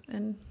growth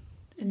in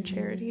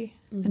charity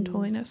and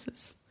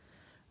holiness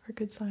are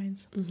good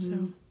signs.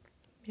 So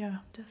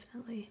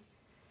definitely.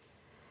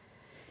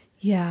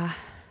 Yeah,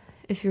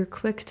 if you're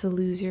quick to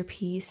lose your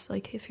peace,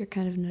 like if you're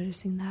kind of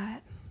noticing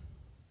that,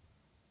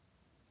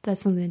 that's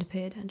something to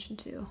pay attention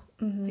to.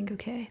 Like,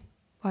 okay,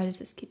 why does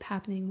this keep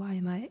happening? Why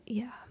am I?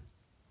 Yeah,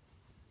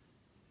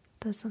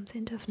 that's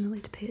something definitely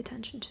to pay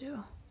attention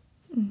to.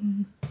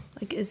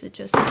 Like, is it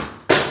just,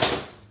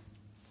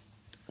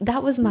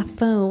 that was my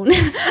phone.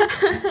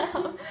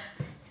 I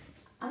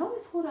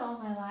always hold it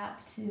on my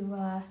lap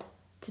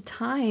to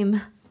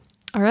time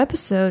our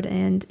episode,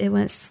 and it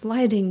went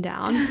sliding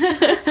down.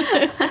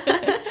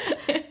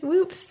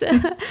 Whoops.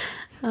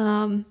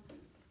 Yeah.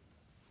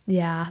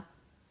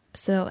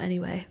 So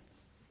anyway,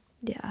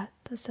 yeah,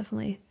 that's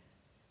definitely,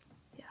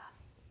 yeah.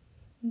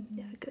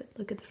 Yeah, good.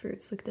 Look at the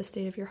fruits. Look at the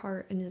state of your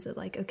heart. And is it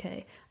like,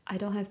 okay, I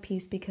don't have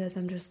peace because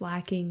I'm just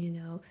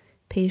lacking,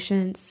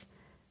 patience,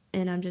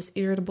 and I'm just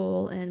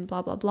irritable and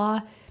blah, blah,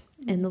 blah.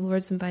 And the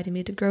Lord's inviting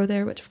me to grow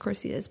there, which of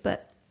course he is.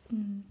 But,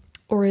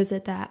 or is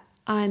it that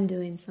I'm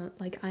doing something,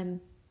 like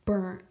I'm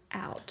burnt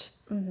out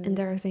and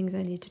there are things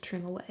I need to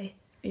trim away?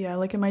 Yeah,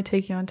 like am I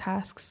taking on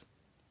tasks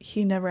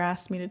he never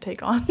asked me to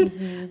take on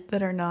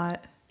that are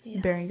not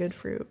bearing good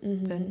fruit?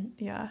 Then,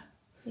 yeah.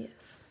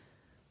 Yes.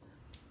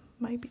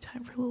 Might be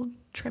time for a little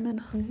trimming,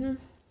 a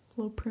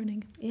little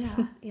pruning.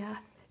 Yeah, yeah.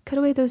 Cut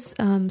away those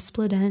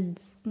split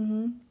ends.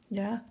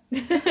 Yeah.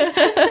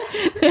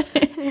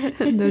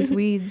 Those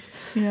weeds.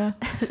 Yeah.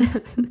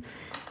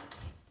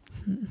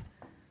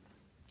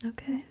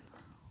 Okay.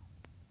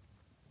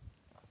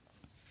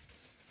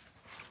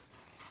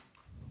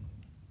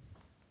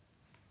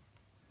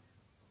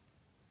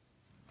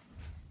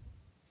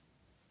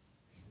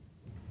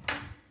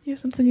 You have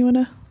something you want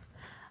to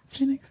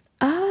say next?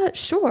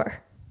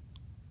 Sure.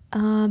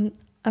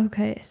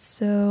 Okay,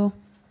 so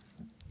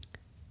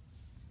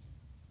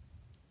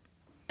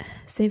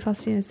St.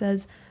 Faustina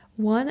says,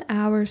 1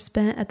 hour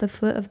spent at the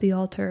foot of the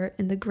altar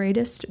in the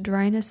greatest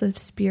dryness of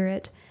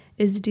spirit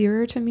is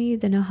dearer to me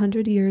than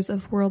 100 years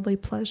of worldly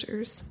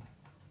pleasures.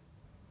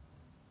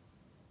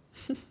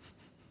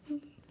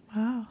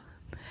 Wow.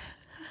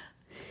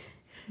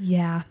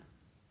 Yeah.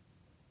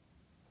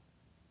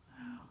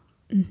 Wow.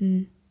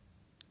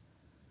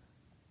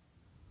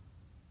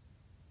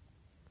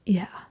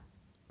 Yeah.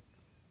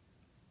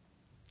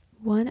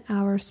 1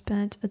 hour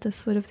spent at the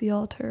foot of the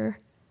altar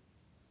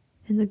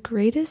in the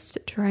greatest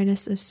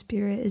dryness of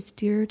spirit is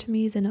dearer to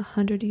me than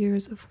 100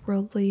 years of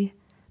worldly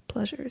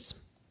pleasures.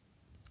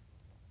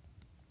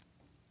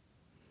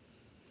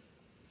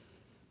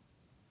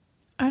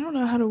 I don't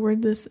know how to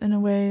word this in a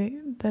way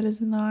that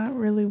is not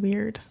really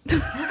weird.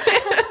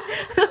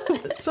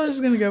 So I'm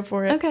just going to go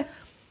for it. Okay.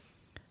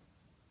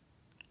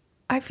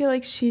 I feel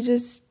like she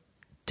just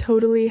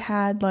totally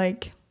had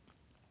like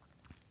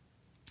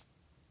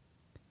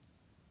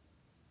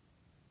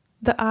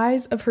the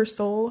eyes of her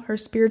soul, her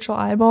spiritual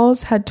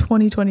eyeballs had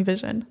 20/20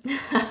 vision.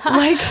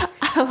 Like,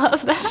 I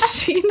love that.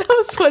 She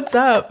knows what's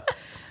up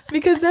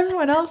because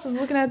everyone else is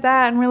looking at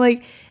that and we're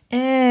like,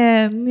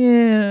 yeah,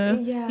 Yeah.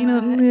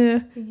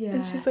 Yeah.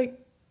 And she's like,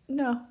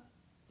 no,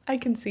 I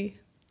can see.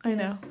 I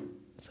know.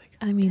 It's like,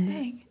 I mean,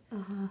 dang.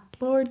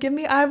 Lord, give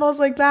me eyeballs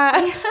like that.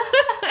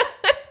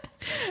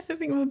 I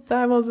think the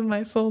eyeballs of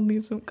my soul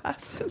need some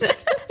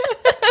glasses.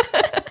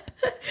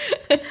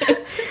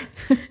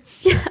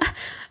 Yeah.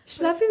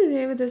 Should that be the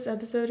name of this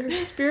episode? Her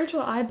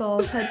spiritual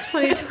eyeballs had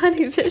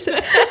 20/20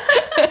 vision.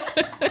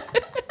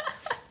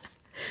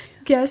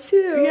 Guess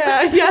who?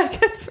 Yeah,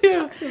 guess who?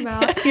 Talking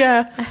about.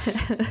 Yeah.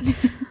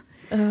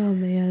 Oh,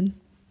 man.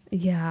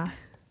 Yeah.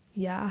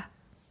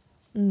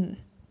 And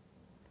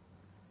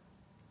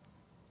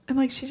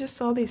like she just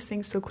saw these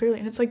things so clearly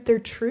and it's like they're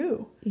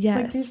true. Yes.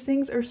 Like these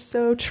things are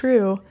so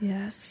true.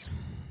 Yes.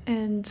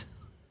 And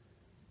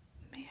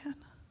man.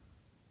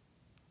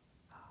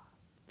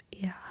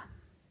 Yeah.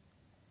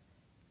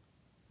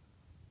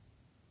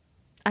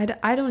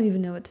 I don't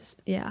even know what to...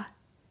 Yeah.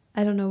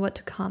 I don't know what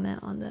to comment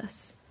on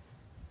this.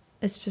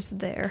 It's just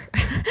there.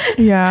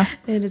 Yeah.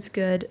 And it's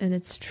good and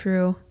it's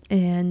true.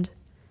 And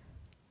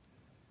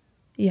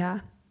yeah.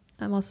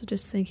 I'm also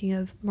just thinking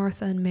of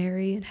Martha and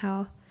Mary and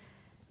how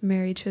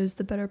Mary chose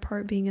the better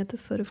part, being at the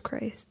feet of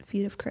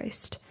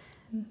Christ.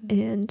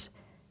 And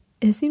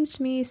it seems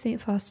to me St.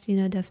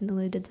 Faustina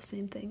definitely did the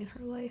same thing in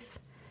her life.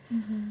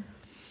 And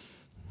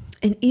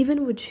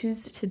even would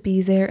choose to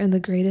be there in the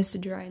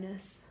greatest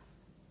dryness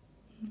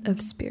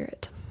of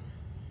spirit.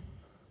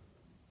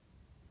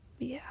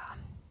 Yeah.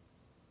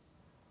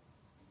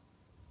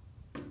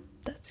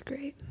 That's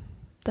great.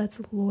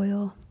 That's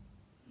loyal.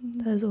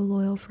 That is a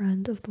loyal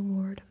friend of the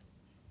Lord.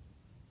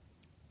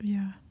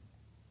 Yeah.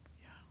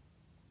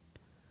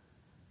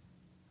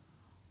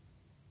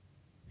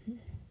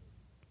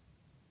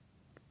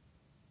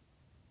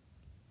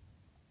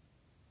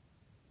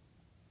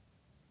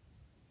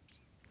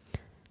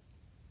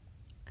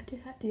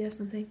 Do you have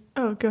something?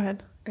 Oh, go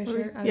ahead. Are you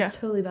sure? I was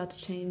totally about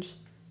to change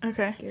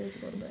Okay. gears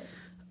a little bit.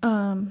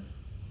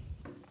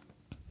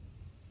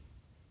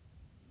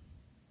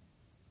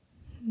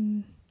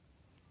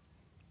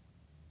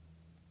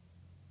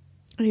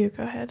 You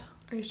go ahead.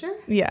 Are you sure?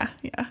 Yeah.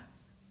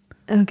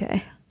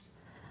 Okay.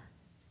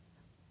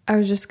 I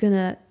was just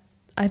gonna...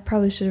 I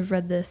probably should have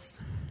read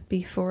this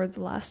before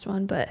the last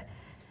one, but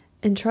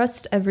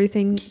entrust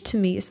everything to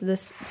me. So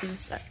this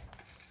is...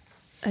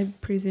 I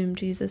presume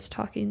Jesus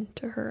talking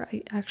to her.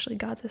 I actually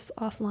got this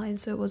offline,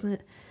 so it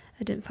wasn't...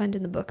 I didn't find it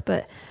in the book,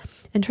 but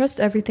entrust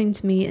everything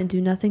to me and do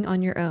nothing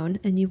on your own,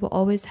 and you will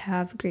always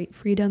have great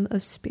freedom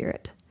of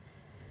spirit.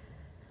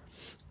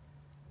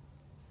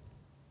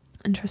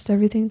 Entrust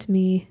everything to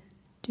me,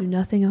 do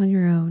nothing on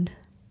your own.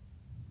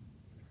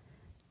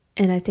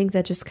 And I think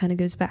that just kind of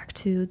goes back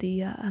to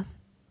the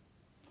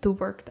the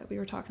work that we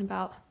were talking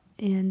about.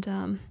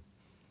 And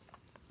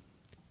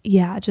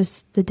yeah,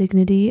 just the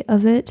dignity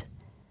of it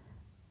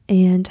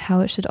and how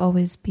it should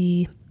always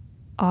be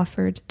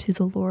offered to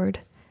the Lord.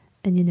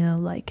 And, you know,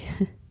 like,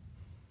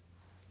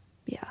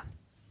 yeah,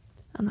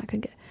 I'm not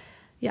going to get,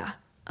 yeah.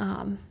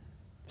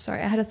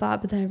 Sorry, I had a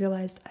thought, but then I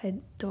realized I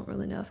don't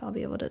really know if I'll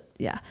be able to,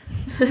 yeah,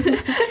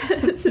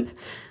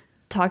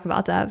 talk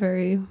about that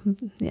very,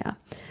 yeah.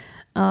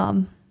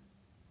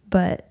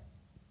 But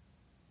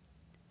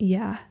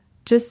yeah,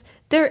 just,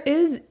 there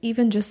is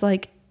even just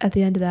like at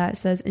the end of that, it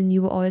says, and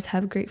you will always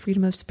have great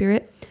freedom of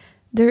spirit.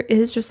 There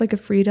is just like a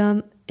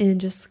freedom in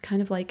just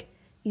kind of like,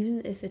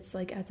 even if it's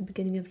like at the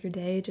beginning of your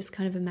day, just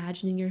kind of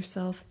imagining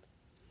yourself.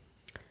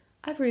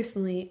 I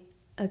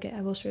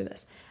will share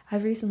this.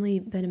 I've recently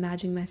been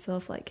imagining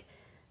myself like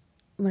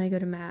when I go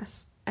to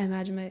mass, I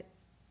imagine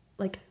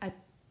I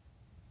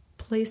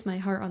place my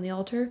heart on the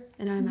altar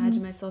and I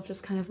imagine myself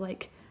just kind of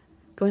like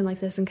going like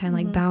this and kind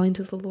of like bowing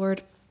to the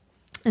Lord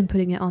and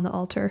putting it on the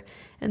altar.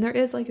 And there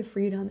is like a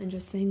freedom in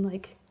just saying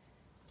like,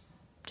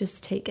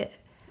 just take it.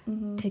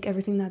 Take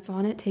everything that's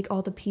on it. Take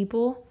all the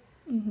people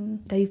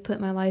that you've put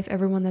in my life,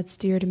 everyone that's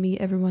dear to me,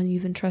 everyone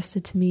you've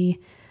entrusted to me,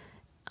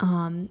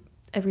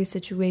 every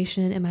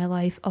situation in my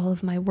life, all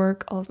of my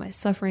work, all of my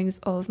sufferings,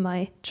 all of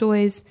my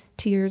joys,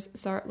 tears,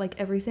 sorrow, like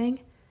everything,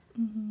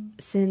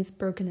 sins,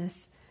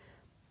 brokenness,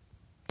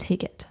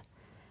 take it.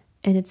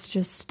 And it's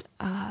just,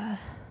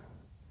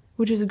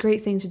 which is a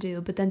great thing to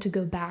do, but then to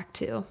go back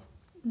to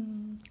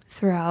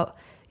throughout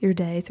your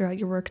day, throughout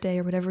your work day,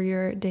 or whatever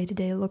your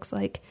day-to-day looks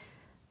like,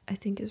 I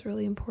think is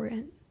really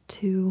important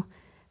to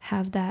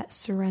have that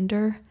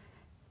surrender,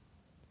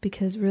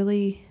 because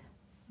really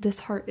this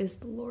heart is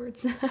the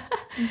Lord's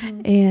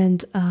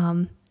and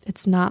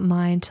it's not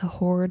mine to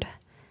hoard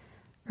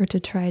or to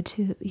try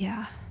to,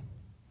 yeah.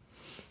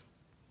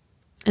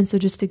 And so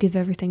just to give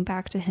everything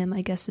back to him,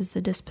 I guess, is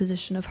the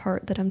disposition of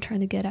heart that I'm trying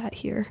to get at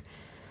here.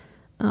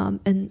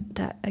 And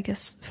that I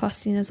guess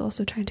Faustina is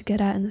also trying to get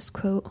at in this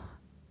quote.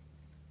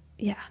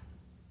 Yeah.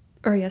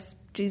 Or yes,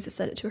 Jesus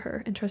said it to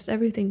her, entrust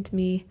everything to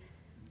me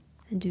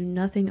and do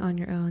nothing on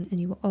your own, and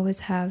you will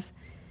always have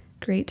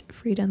great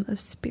freedom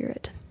of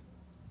spirit.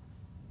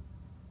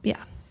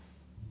 Yeah.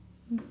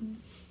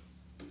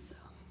 So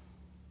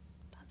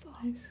that's all.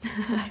 Nice.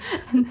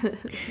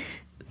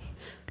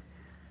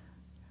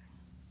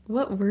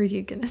 What were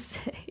you gonna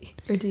say?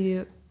 Or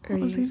are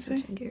you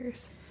switching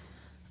gears?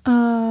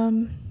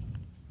 I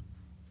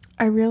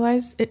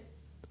realized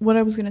what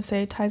I was gonna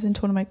say ties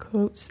into one of my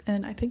quotes,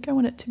 and I think I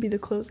want it to be the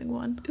closing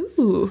one.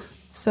 Ooh.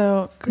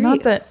 So Great.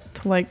 Not that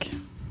to like,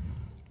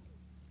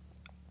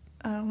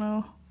 I don't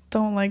know,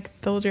 don't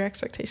like build your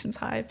expectations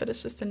high, but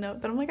it's just a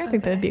note that I'm like, I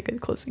think that'd be a good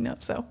closing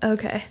note. So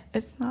okay,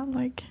 it's not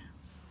like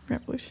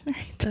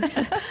revolutionary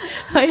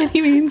by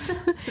any means.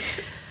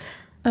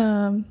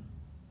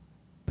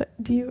 But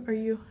do you have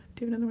another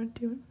one?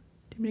 Do you want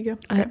me to go?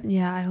 Okay.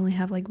 Yeah, I only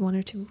have like one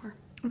or two more.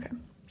 Okay.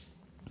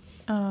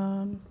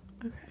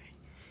 Okay.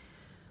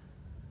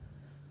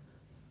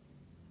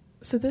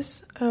 So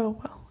this,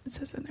 it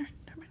says in there.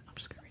 Never mind, I'm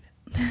just going to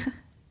read it.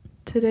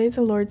 Today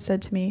the Lord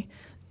said to me,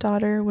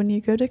 daughter, when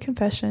you go to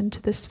confession to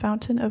this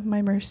fountain of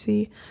my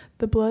mercy,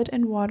 the blood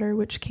and water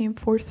which came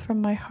forth from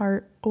my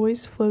heart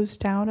always flows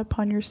down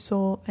upon your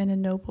soul and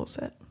ennobles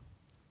it.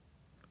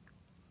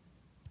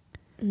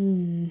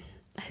 I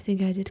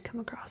think I did come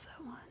across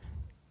that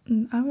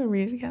one. I'm going to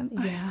read it again.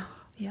 Yeah.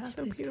 Yeah.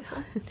 So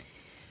beautiful.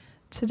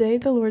 Today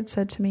the Lord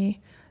said to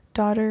me,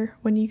 daughter,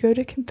 when you go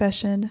to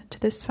confession to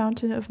this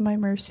fountain of my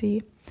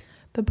mercy,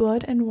 the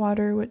blood and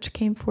water which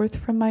came forth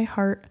from my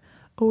heart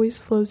always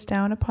flows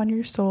down upon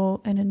your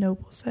soul and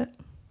ennobles it.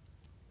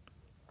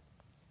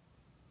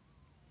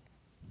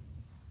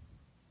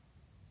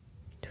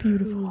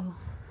 Beautiful. Ooh.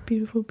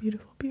 Beautiful,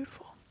 beautiful,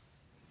 beautiful.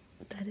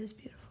 That is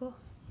beautiful.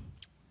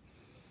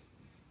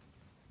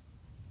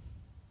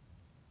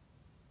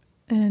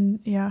 And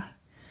yeah,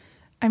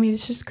 I mean, it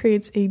just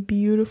creates a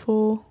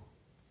beautiful,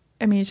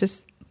 it's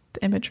just,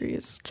 the imagery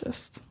is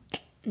just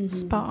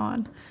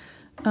spot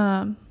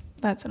on.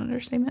 That's an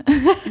understatement.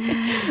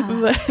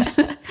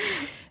 But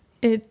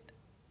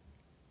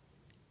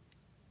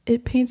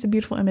it paints a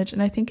beautiful image,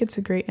 and I think it's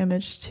a great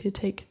image to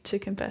take to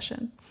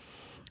confession.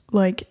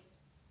 Like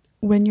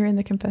when you're in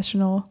the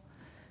confessional,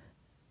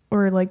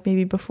 or like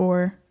maybe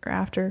before or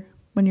after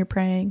when you're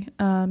praying,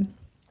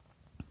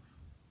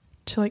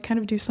 to like kind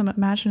of do some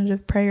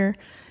imaginative prayer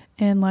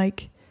and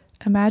like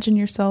imagine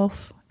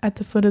yourself at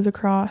the foot of the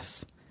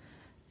cross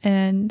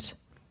and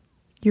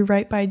you're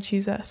right by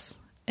Jesus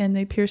and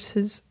they pierce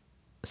his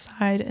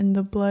side and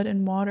the blood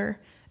and water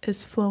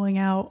is flowing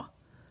out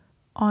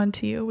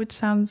onto you, which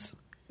sounds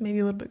maybe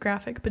a little bit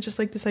graphic, but just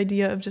like this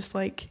idea of just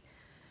like,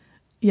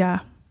 yeah,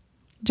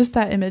 just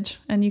that image.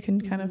 And you can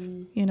kind of,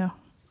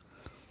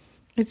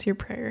 it's your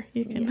prayer.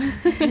 You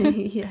can,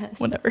 yes.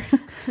 whatever.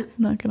 I'm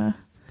not gonna,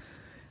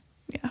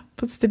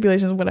 put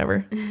stipulations,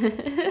 whatever.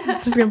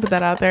 Just gonna put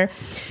that out there.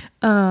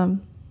 So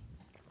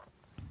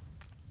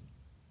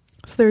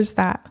there's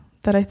that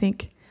I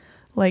think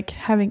like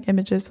having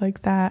images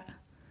like that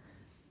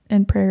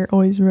and prayer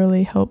always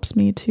really helps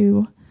me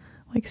to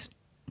like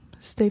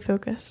stay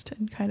focused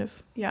and kind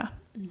of,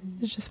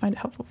 just find it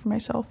helpful for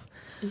myself.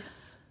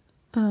 Yes.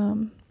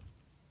 And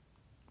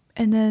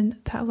then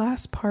that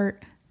last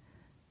part,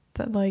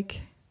 that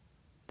like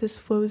this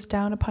flows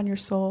down upon your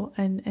soul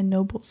and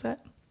ennobles it.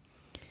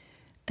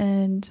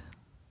 And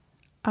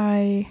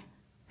I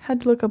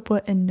had to look up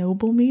what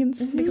ennoble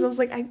means because I was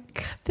like, I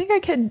think I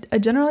get a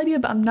general idea,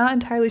 but I'm not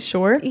entirely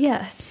sure.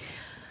 Yes.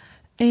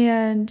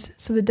 And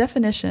so the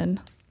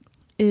definition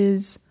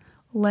is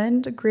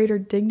lend greater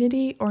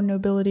dignity or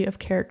nobility of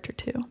character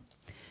to.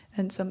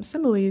 And some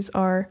similes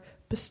are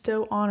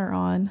bestow honor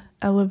on,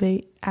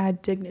 elevate,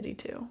 add dignity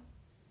to.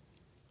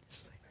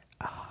 Just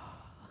like,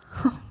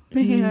 oh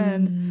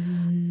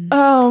man.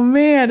 Oh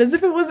man, as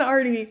if it wasn't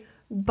already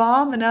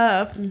bomb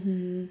enough.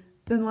 Then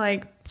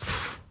like,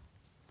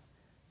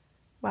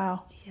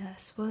 wow.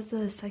 Yes. What was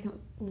the second?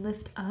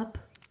 Lift up?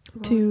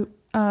 To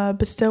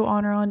bestow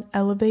honor on,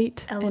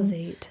 elevate,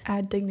 and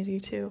add dignity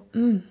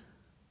to.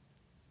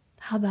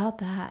 How about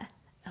that?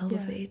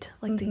 Elevate,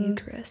 like the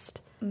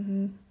Eucharist.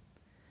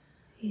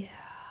 Yeah.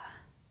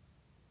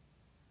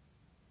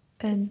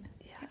 And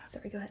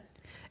sorry, go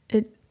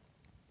ahead.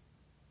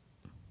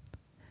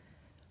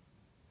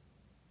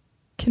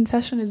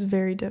 Confession is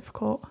very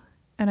difficult,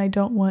 and I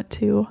don't want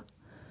to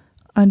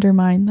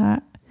undermine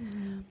that.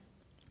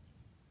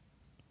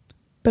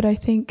 But I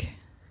think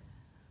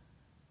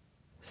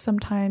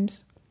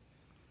sometimes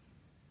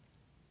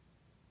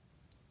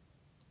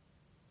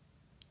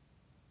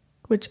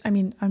which, I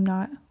mean, I'm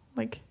not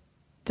like,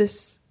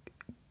 this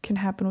can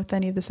happen with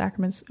any of the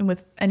sacraments, and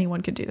with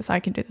anyone can do this.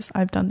 I can do this.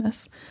 I've done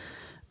this.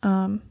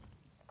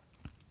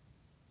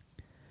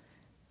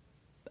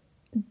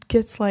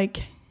 Gets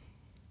like,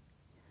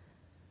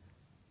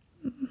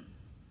 and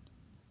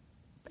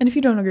if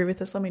you don't agree with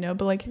this, let me know,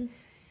 but like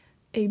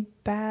a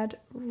bad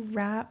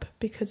rap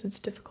because it's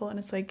difficult, and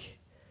it's like,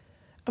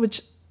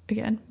 which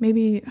again,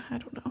 maybe, I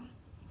don't know.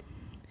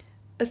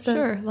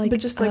 Sure, like, but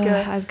just like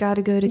I've got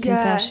to go to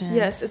confession.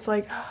 Yes, it's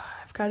like,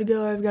 I've got to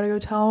go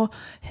tell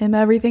him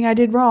everything I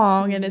did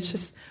wrong, and it's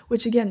just,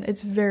 which again,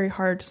 it's very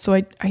hard. So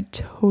I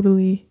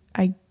totally,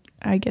 I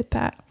get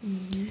that.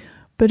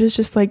 But it's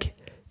just like,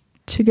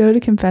 to go to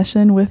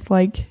confession with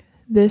like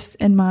this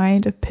in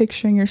mind of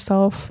picturing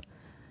yourself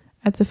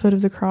at the foot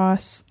of the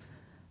cross,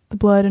 the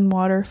blood and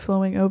water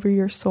flowing over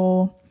your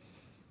soul,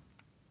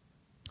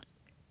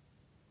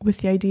 with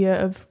the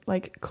idea of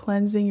like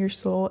cleansing your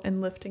soul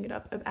and lifting it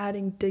up, of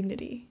adding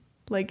dignity.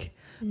 Like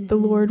the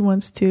Lord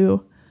wants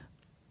to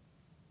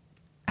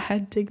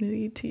add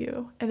dignity to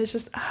you. And it's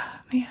just,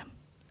 man,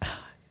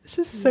 it's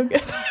just so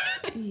good.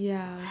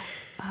 Yeah.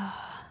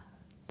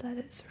 That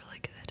is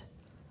really good.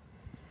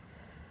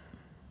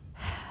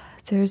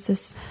 There's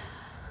this,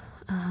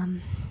 who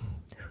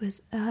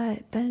is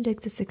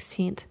Benedict the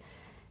 16th.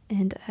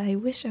 And I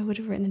wish I would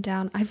have written it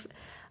down.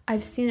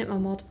 I've seen it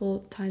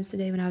multiple times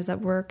today when I was at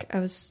work. I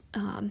was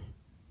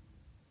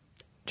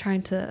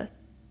trying to,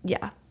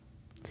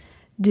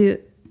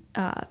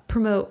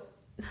 promote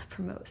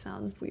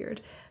sounds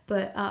weird,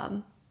 but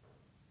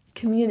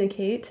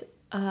communicate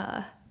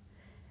the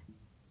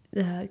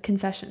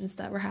confessions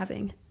that we're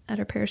having at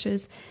our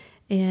parishes.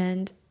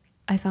 And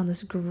I found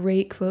this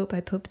great quote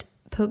by Pope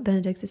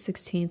Benedict the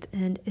 16th,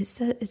 and it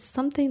said, it's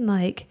something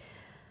like,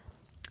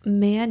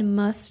 man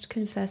must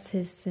confess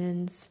his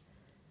sins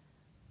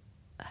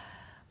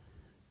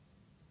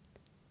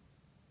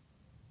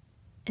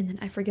and then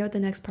I forget what the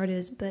next part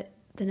is, but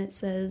then it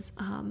says,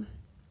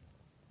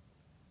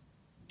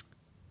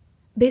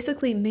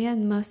 basically,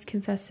 man must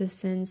confess his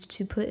sins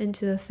to put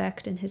into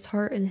effect in his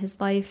heart and his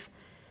life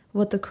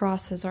what the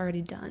cross has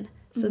already done.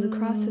 So the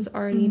cross has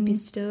already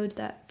bestowed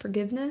that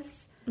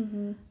forgiveness,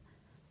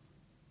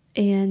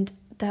 and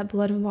that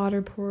blood and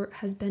water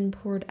has been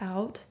poured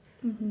out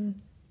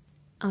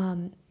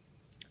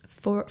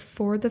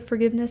for the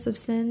forgiveness of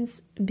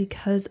sins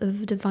because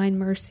of divine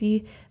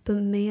mercy, but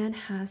man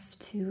has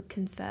to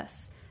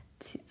confess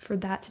for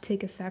that to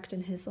take effect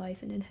in his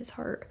life and in his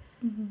heart.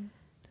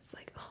 It's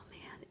like, oh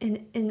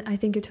man. And I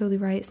think you're totally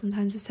right.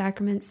 Sometimes the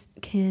sacraments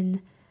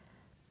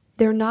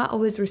they're not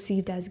always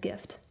received as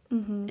gift,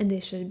 and they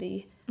should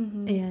be.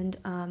 And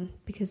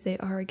because they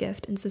are a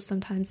gift. And so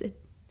sometimes it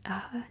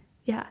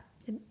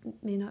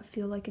may not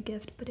feel like a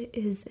gift, but it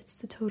is. It's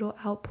the total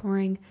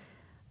outpouring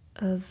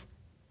of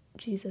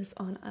Jesus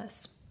on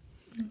us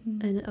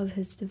and of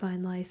his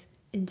divine life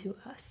into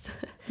us.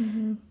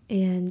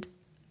 And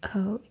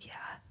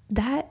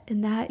that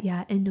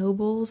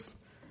ennobles.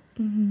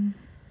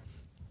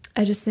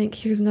 I just think,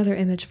 here's another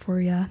image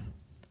for you,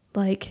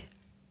 like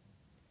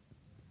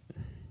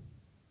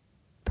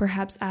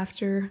perhaps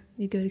after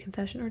you go to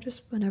confession, or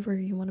just whenever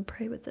you want to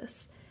pray with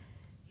this,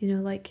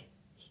 like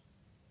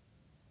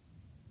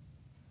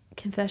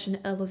confession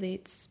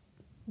elevates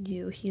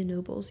you, he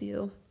ennobles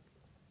you.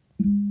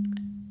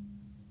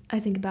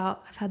 I've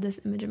had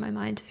this image in my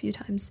mind a few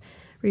times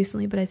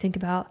recently, but I think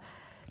about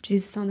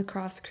Jesus on the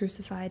cross,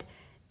 crucified,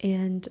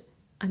 and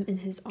I'm in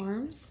his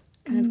arms,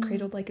 kind of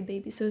cradled like a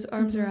baby. So his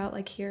arms are out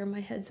like here, my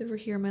head's over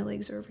here, my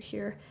legs are over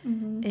here.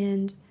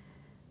 And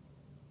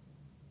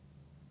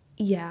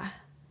yeah.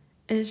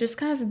 And it's just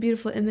kind of a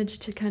beautiful image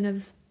to kind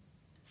of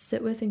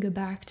sit with and go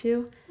back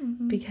to,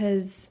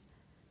 because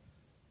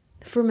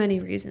for many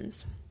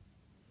reasons.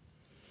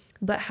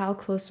 But how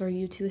close are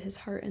you to his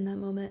heart in that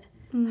moment?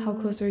 How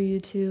close are you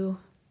to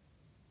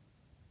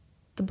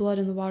the blood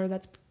and water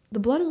that's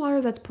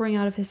pouring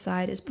out of his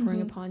side is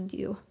pouring upon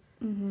you?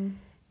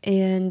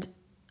 And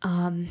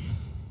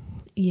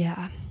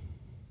yeah.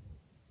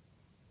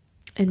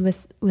 And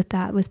with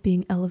that, with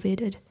being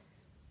elevated,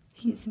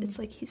 it's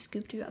like he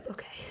scooped you up.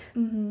 Okay,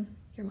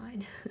 you're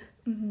mine.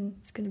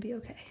 It's gonna be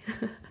okay.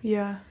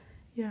 Yeah.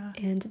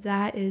 And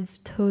that is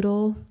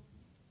total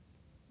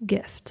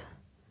gift.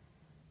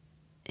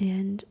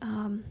 And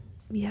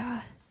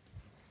yeah.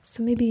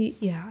 So maybe,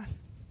 yeah,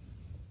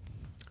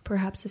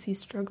 perhaps if you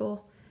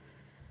struggle,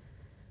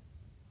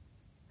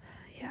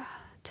 yeah,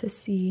 to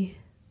see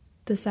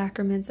the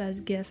sacraments as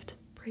gift,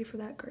 pray for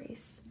that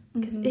grace,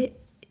 because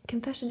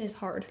confession is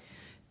hard.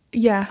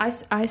 Yeah.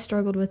 I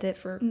struggled with it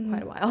for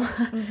quite a while.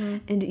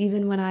 And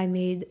even when I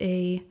made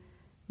a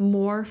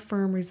more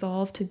firm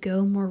resolve to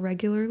go more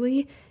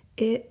regularly,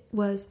 it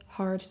was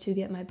hard to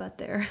get my butt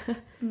there.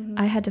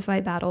 I had to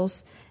fight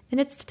battles,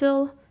 and it's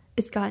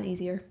gotten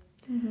easier,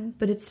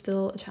 but it's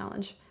still a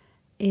challenge.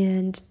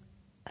 But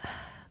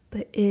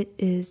it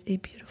is a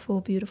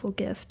beautiful, beautiful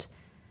gift.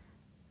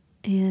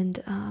 And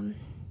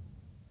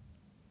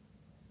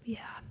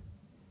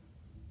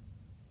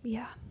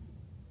yeah.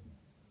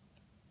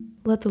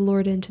 Let the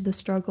Lord into the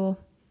struggle.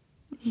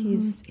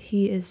 He's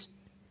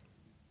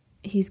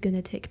going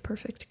to take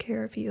perfect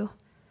care of you.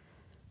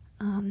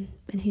 And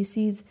he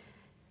sees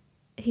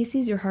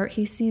your heart.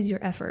 He sees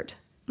your effort.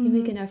 You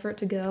make an effort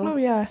to go. Oh,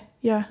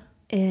 yeah.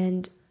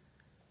 And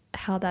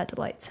how that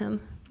delights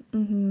him.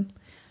 When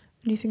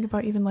you think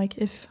about even like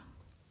if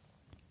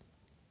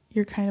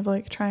you're kind of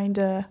like trying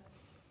to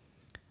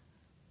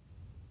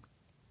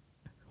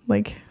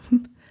like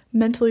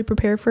mentally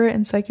prepare for it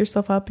and psych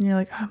yourself up, and you're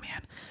like, oh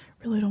man,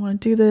 really don't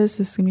want to do this.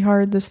 This is gonna be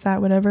hard. This,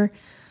 that, whatever.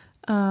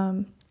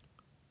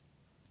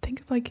 Think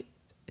of like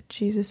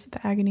Jesus,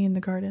 the agony in the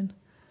garden,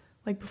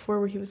 like before,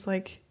 where he was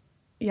like,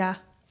 yeah,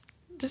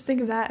 just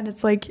think of that. And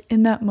it's like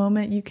in that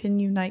moment, you can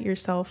unite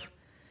yourself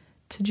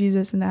to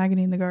Jesus in the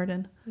agony in the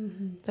garden.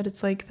 That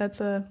it's like, that's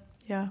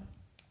yeah.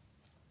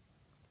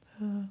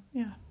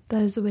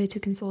 That is a way to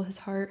console his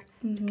heart,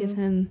 to give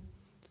him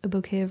a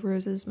bouquet of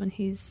roses when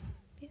he's,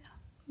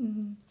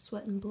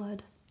 sweat and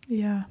blood.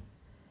 Yeah.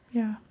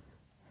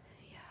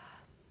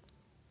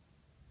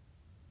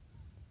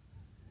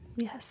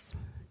 Yes.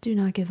 Do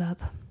not give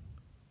up.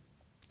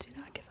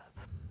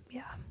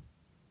 Yeah.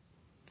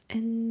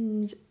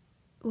 And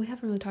we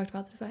haven't really talked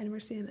about the Divine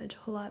Mercy Image a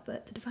whole lot,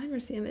 but the Divine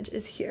Mercy Image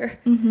is here.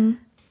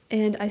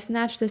 And I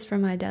snatched this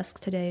from my desk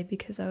today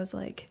because I was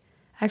like,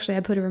 actually,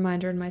 I put a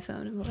reminder in my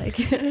phone. I'm like,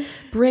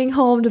 bring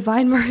home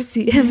Divine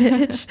Mercy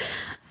Image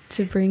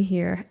to bring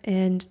here.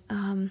 And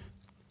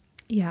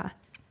yeah,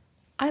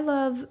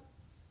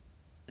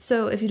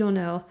 so if you don't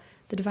know,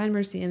 the Divine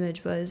Mercy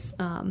Image was,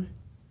 how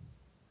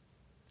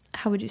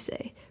would you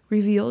say,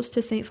 revealed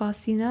to St.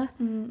 Faustina.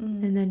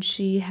 And then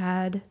she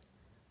had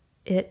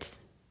it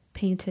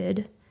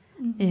painted,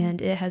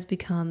 and it has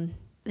become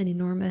an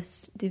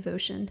enormous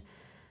devotion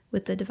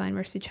with the Divine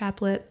Mercy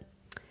Chaplet.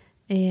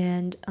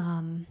 And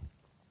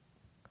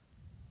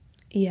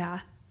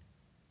yeah,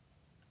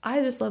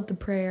 I just love the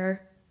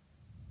prayer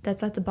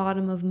that's at the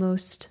bottom of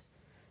most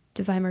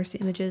Divine Mercy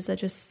images that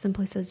just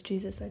simply says,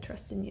 Jesus, I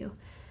trust in you.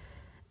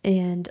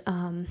 And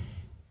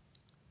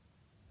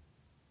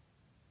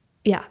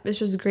yeah, it's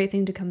just a great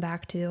thing to come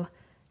back to,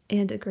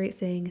 and a great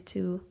thing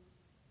to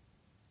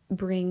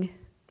bring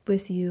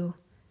with you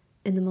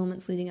in the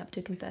moments leading up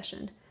to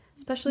confession.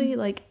 Especially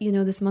like,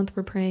 this month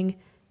we're praying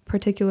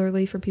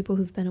particularly for people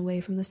who've been away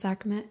from the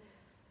sacrament.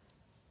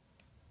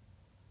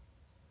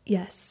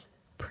 Yes,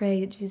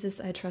 pray,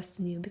 Jesus, I trust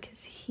in you,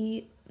 because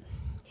he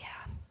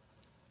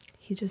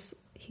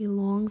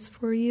longs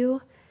for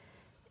you.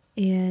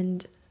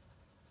 And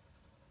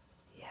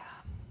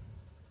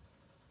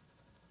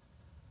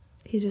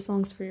he just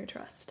longs for your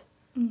trust.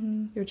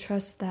 Your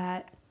trust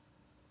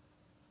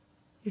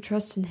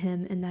in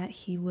him, and that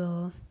he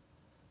will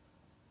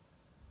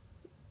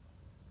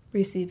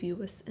receive you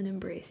with an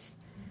embrace.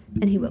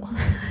 And he will.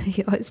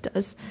 He always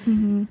does.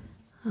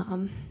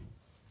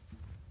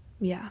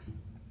 Yeah.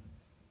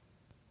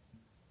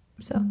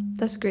 So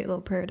that's a great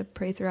little prayer to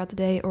pray throughout the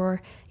day.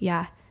 Or,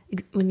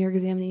 when you're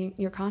examining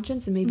your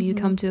conscience, and maybe you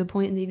come to a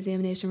point in the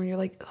examination where you're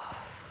like, oh,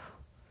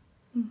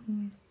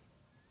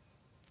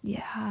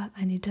 yeah,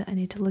 I need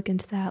to look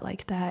into that,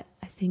 like that.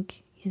 I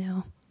think,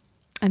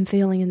 I'm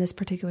failing in this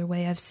particular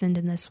way. I've sinned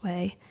in this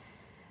way.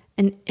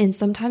 And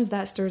sometimes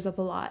that stirs up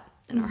a lot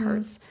in our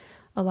hearts.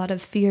 A lot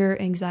of fear,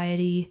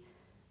 anxiety,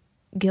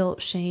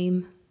 guilt,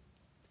 shame,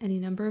 any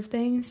number of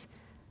things.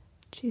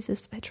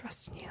 Jesus, I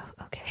trust in you.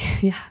 Okay,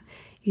 yeah.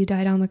 You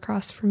died on the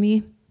cross for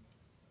me.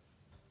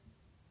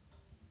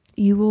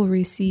 You will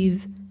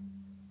receive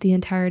the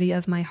entirety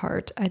of my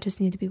heart. I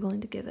just need to be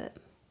willing to give it.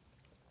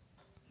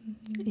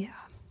 Mm-hmm. Yeah.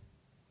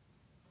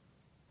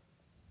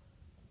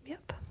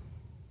 Yep.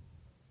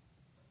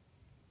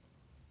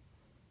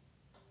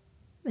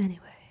 Anyway.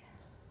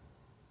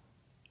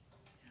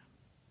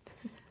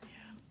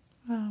 Yeah.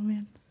 Oh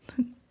man.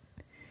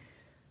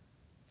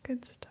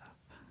 Good stuff.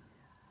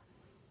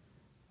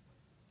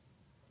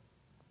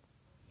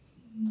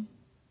 Mm.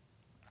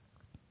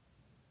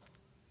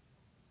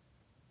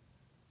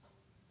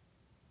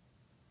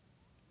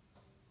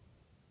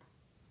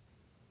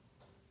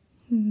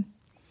 Hmm.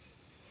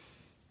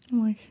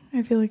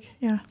 I feel like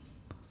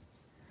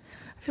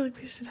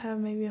we should have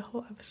maybe a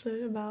whole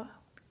episode about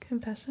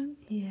confession.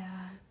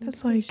 Yeah.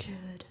 That's like,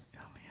 should.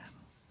 Oh man.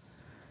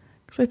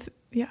 Because I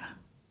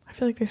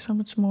feel like there's so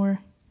much more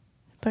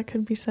that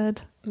could be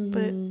said.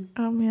 But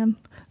oh man,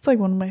 it's like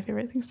one of my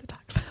favorite things to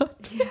talk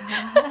about.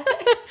 Yeah.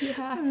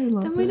 Yeah. I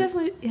love Then we it.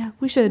 definitely,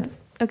 we should.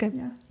 Yeah. Okay.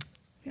 Yeah.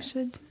 We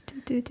should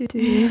do.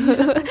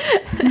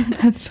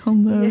 Mental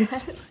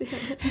notes.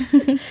 Yes.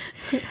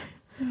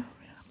 Oh man.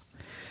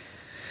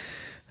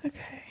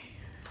 Okay.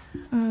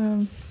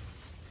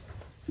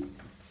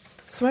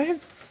 So I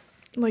have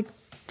like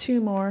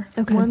two more.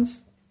 Okay.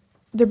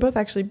 They're both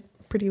actually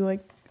pretty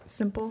like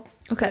simple.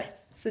 Okay.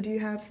 So do you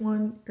have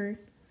one or?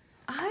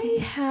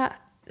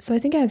 So I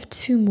think I have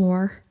two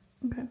more.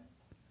 Okay.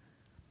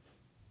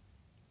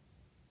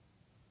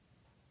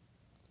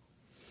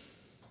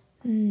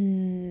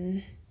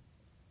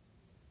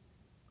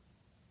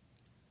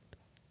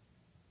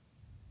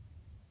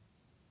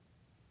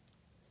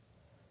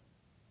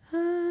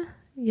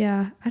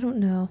 Yeah, I don't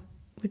know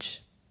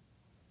which.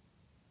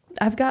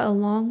 I've got a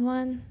long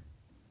one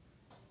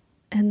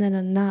and then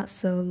a not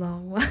so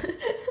long one.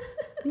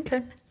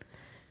 Okay.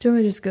 Do you want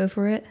me to just go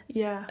for it?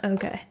 Yeah.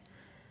 Okay.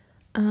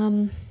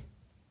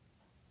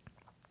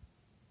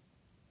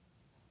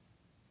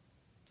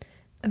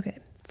 Okay,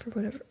 for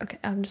whatever. Okay,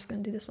 I'm just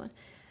going to do this one.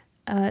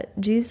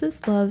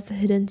 Jesus loves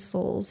hidden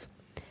souls.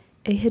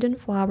 A hidden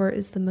flower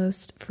is the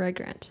most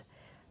fragrant.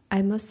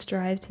 I must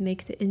strive to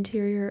make the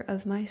interior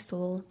of my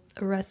soul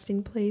a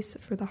resting place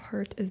for the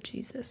heart of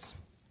Jesus.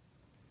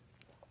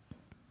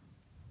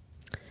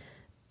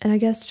 And I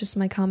guess just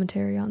my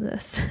commentary on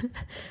this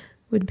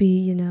would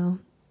be,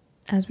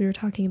 as we were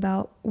talking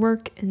about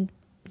work and,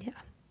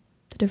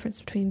 the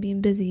difference between being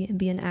busy and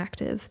being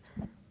active.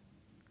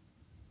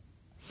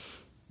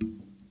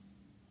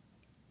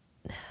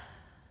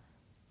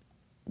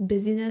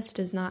 Busyness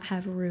does not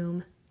have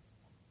room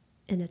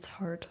in its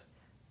heart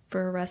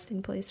for a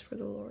resting place for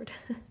the Lord.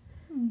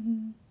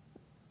 Mm-hmm.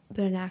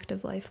 But an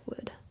active life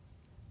would.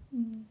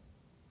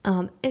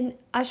 Mm-hmm. And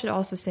I should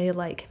also say,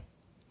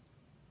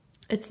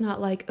 it's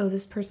not like, oh,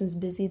 this person's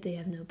busy, they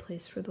have no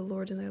place for the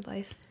Lord in their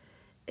life.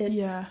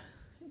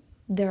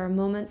 There are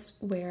moments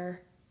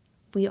where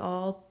we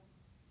all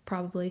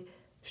probably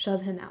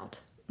shove him out.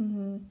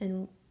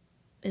 Mm-hmm.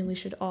 And we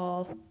should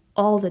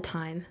all the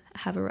time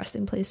have a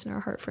resting place in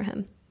our heart for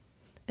him.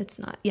 It's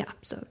not,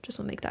 so just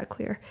want to make that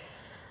clear.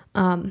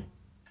 But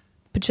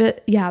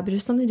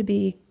just something to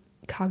be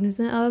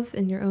cognizant of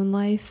in your own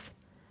life.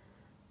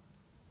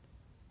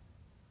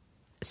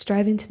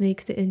 Striving to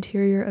make the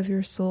interior of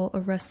your soul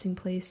a resting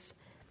place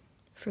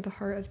for the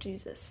heart of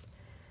Jesus.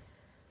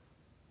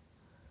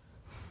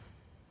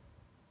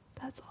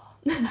 That's all.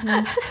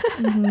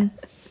 Mm-hmm. Mm-hmm.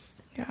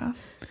 Yeah.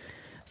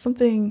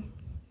 Something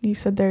you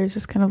said there is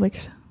just kind of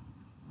like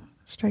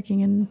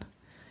striking and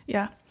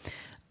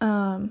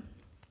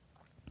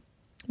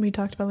we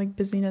talked about like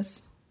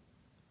busyness.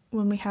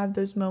 When we have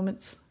those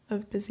moments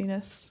of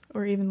busyness,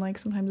 or even like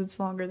sometimes it's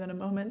longer than a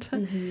moment,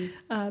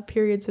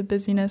 periods of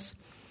busyness,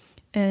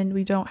 and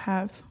we don't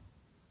have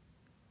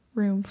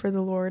room for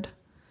the Lord.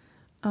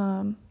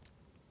 I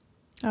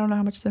don't know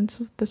how much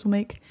sense this will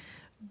make,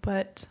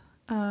 but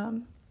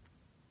kind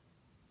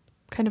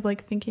of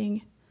like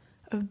thinking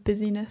of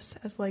busyness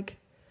as like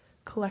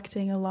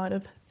collecting a lot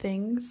of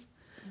things.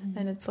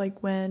 And it's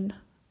like when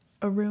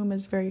a room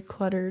is very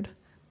cluttered,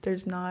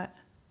 there's not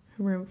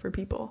room for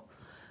people.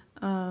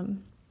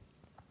 And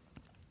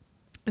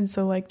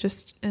so like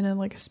just in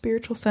a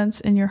spiritual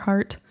sense in your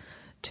heart,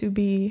 to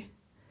be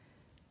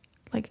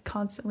like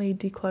constantly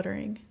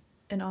decluttering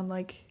and on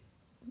like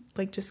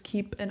just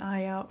keep an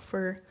eye out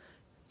for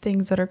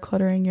things that are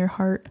cluttering your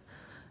heart,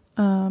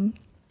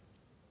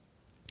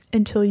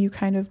 until you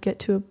kind of get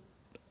to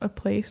a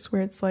place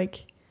where it's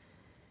like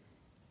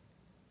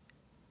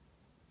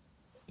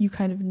you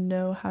kind of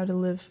know how to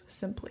live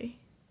simply.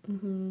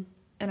 And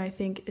I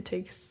think it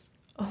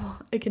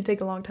can take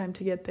a long time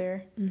to get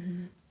there.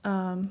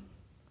 Because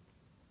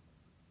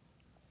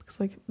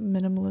like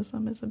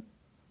minimalism is a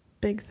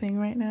big thing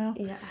right now.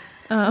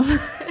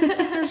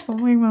 There's so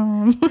many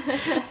moms.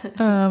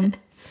 And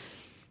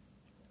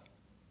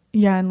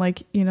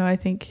like, I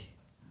think,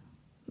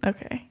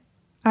 okay,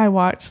 I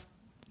watch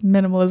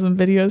minimalism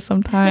videos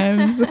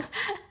sometimes,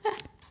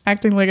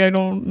 acting like I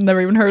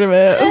never even heard of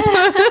it.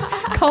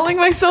 Calling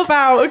myself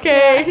out,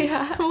 okay?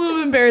 I'm a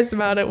little embarrassed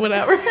about it,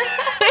 whatever.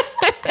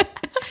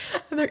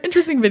 They're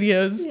interesting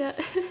videos.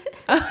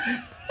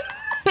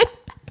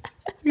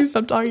 You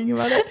stop talking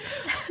about it.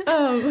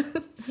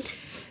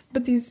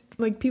 But these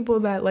like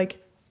people that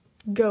like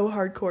go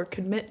hardcore,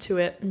 commit to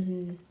it,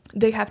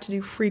 they have to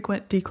do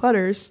frequent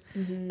declutters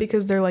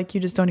because they're like,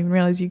 you just don't even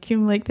realize you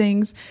accumulate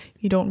things.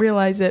 You don't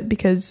realize it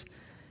because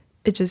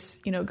it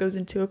just, you know, goes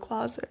into a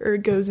closet or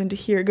it goes into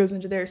here, it goes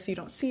into there. So you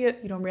don't see it.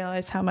 You don't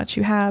realize how much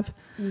you have.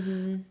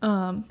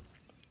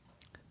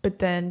 But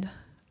then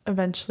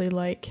eventually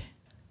like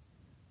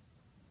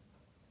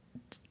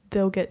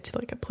they'll get to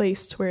like a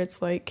place to where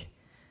it's like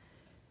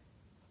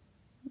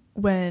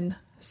when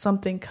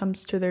something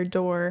comes to their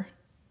door,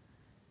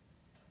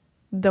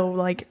 they'll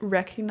like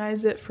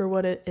recognize it for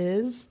what it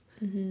is,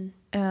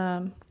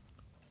 and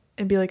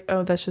be like,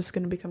 oh, that's just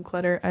going to become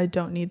clutter. I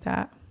don't need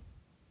that.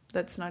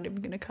 That's not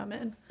even going to come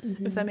in,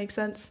 if that makes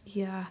sense.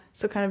 Yeah.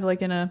 So kind of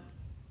like in a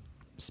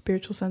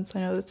spiritual sense, I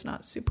know that's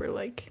not super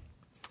like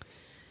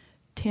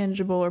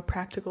tangible or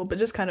practical, but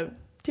just kind of,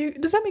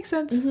 does that make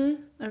sense?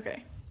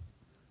 Okay.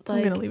 Like,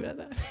 I'm going to leave it at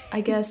that.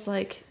 I guess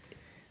like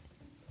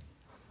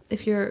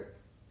if you're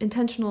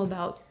intentional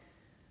about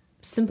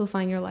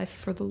simplifying your life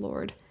for the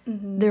Lord,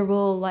 there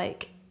will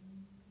like,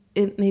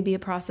 it may be a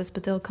process,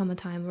 but there'll come a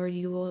time where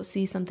you will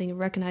see something and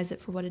recognize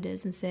it for what it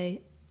is and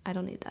say, I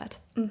don't need that.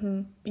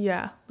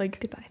 Yeah.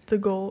 Like goodbye. The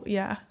goal.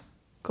 Yeah.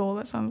 Goal.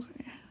 That sounds,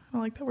 I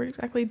don't like that word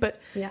exactly,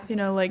 but yeah, you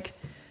know, like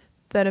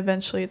that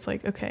eventually it's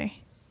like, okay,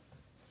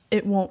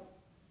 it won't.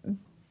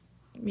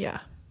 Yeah.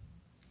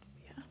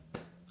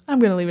 I'm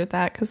going to leave it at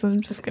that because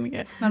I'm just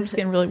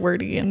getting really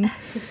wordy and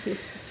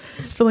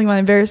spilling my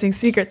embarrassing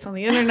secrets on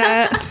the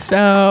internet.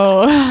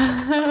 So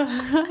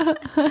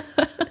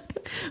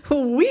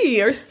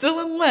we are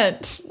still in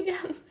Lent. Yeah.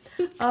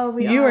 Oh,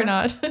 you are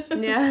not.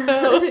 Yeah.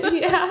 So,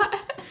 yeah.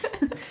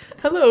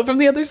 Hello from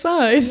the other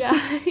side. Yeah.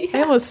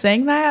 I almost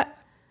sang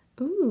that.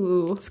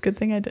 Ooh. It's a good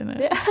thing I didn't.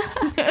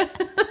 Yeah.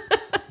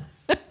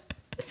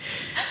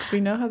 Because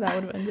we know how that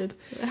would have ended.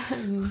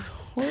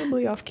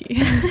 Horribly off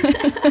key.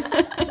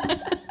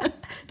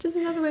 Just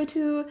another way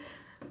to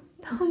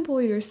humble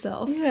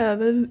yourself. Yeah.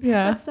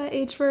 Yeah. What's that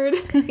H word?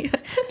 Yeah.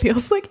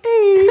 Feels like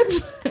age.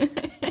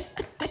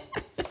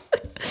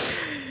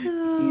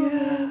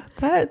 Yeah.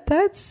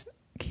 That's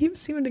keeps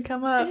seeming to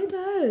come up. It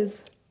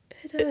does.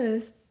 It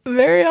does.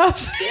 Very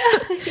often.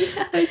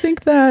 Yeah. I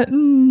think that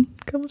a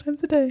couple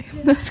times a day.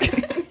 Yeah. No, just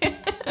kidding.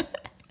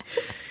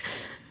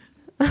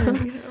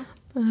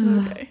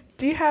 Okay.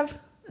 Do you have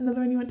another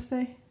one you want to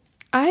say?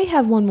 I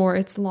have one more.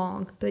 It's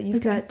long, but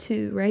you've got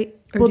two, right?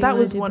 Well, that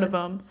was one of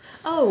them.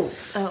 Oh.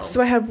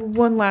 So I have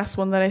one last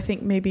one that I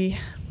think maybe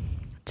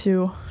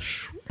to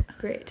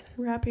Great.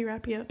 wrap you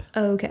up.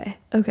 Okay.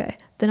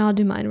 Then I'll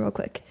do mine real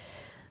quick.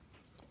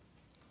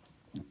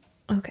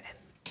 Okay.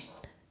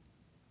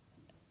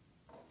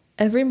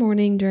 Every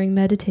morning during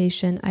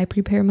meditation, I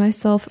prepare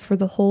myself for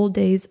the whole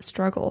day's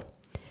struggle.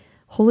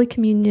 Holy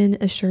Communion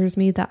assures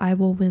me that I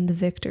will win the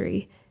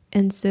victory,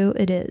 and so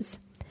it is.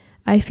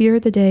 I fear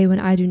the day when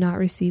I do not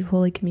receive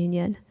Holy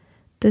Communion.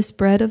 This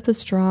bread of the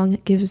strong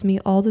gives me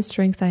all the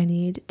strength I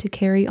need to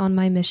carry on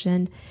my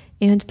mission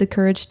and the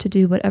courage to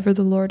do whatever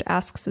the Lord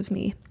asks of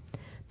me.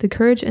 The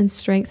courage and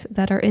strength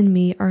that are in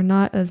me are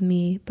not of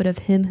me, but of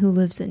Him who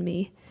lives in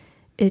me.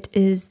 It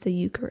is the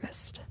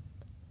Eucharist.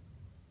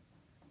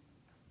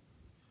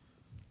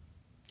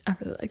 I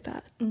really like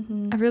that.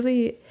 I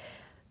really...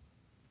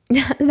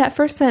 that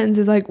first sentence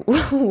is like,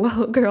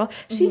 whoa, girl.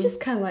 She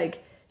just kind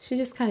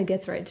of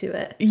gets right to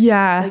it.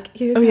 Yeah. Like,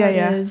 here's how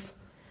it is.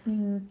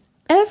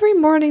 Every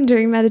morning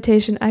during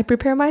meditation, I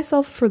prepare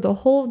myself for the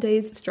whole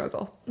day's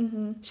struggle.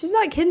 She's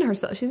not kidding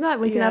herself. She's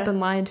not waking up and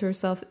lying to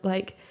herself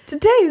like,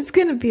 today is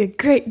going to be a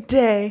great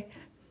day.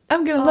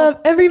 I'm going to love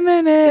every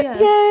minute. Yes,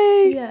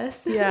 Yay.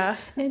 Yes. Yeah.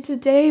 And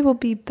today will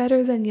be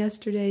better than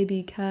yesterday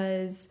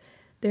because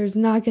there's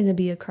not going to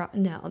be a cross.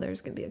 No,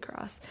 there's going to be a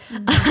cross.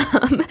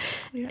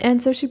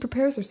 And so she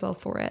prepares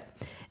herself for it.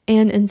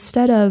 And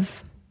instead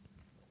of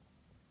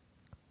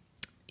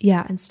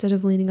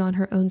leaning on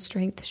her own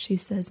strength, she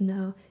says,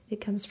 no,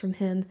 it comes from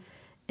Him,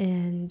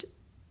 and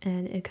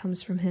it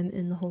comes from Him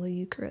in the Holy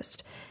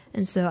Eucharist.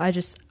 And so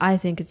I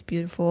think it's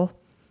beautiful.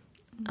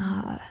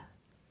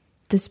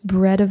 This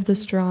bread of the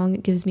strong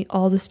gives me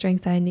all the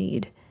strength I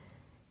need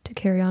to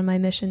carry on my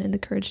mission and the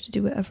courage to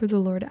do whatever the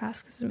Lord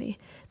asks of me.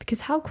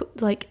 Because how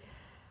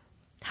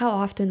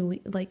often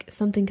we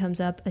something comes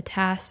up, a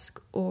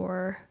task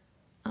or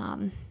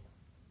an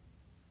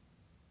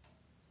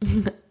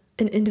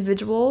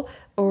individual,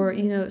 or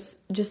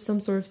just some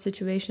sort of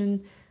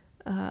situation,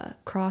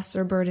 cross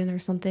or burden or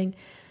something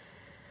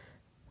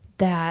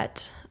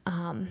that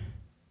I'm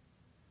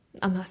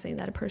not saying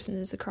that a person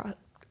is a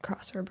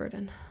cross or a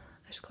burden,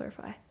 I should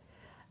clarify,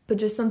 but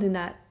just something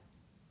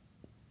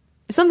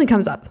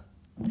comes up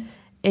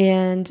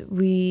and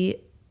we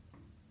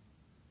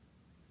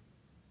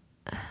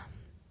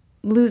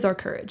lose our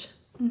courage,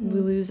 we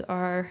lose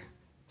our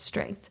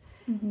strength.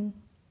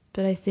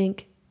 But I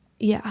think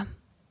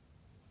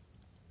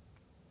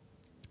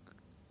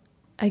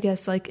I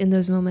guess in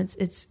those moments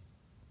it's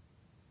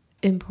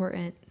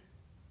important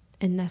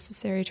and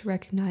necessary to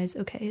recognize,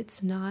 okay,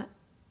 it's not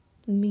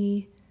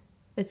me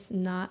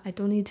I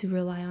don't need to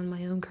rely on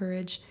my own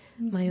courage,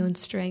 my own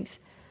strength,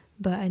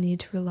 but I need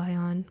to rely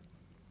on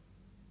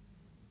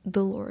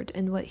the Lord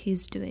and what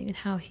he's doing and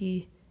how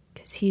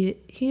because he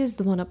is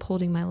the one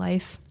upholding my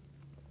life.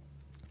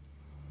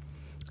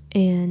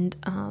 And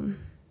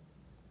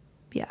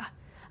yeah,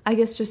 I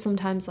guess just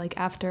sometimes like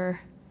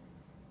after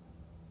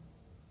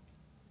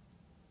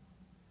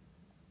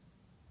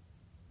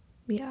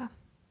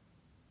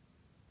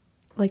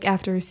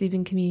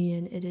receiving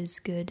communion, it is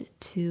good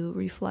to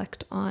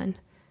reflect on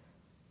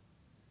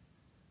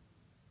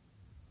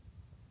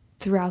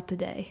throughout the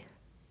day.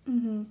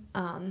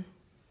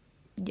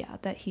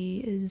 That he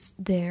is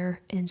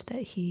there and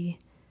that he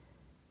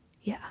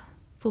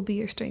will be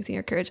your strength and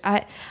your courage.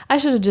 I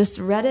should have just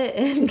read it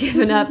and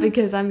given up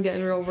because I'm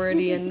getting real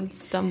wordy and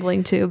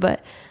stumbling too,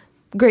 but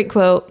great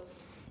quote.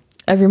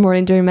 Every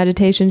morning during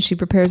meditation, she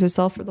prepares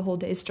herself for the whole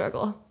day's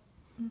struggle.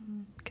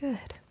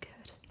 Good.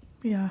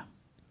 Yeah.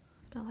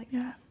 I like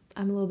that.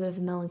 I'm a little bit of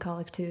a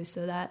melancholic too,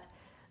 so that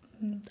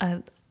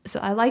so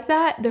I like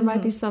that. There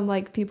might be some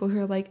like people who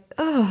are like,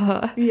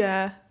 oh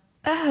yeah,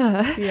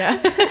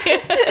 yeah.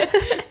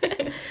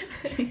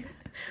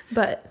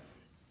 But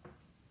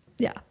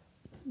yeah.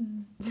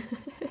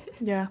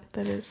 Yeah,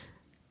 that is,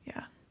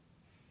 yeah.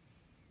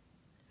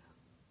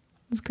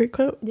 That's a great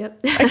quote.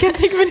 Yep. I can't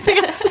think of anything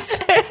else to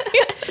say. I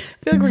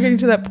feel like we're getting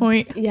to that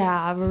point.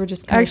 Yeah, we're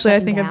just actually, I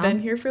think I've been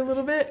here for a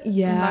little bit.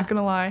 Yeah. I'm not going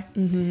to lie.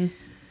 Mm-hmm.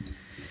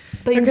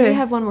 But you do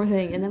have one more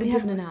thing, and then we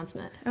have an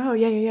announcement. Oh,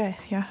 yeah.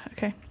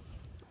 Okay.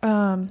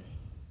 Okay.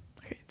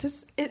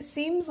 It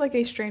seems like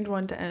a strange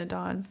one to end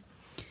on.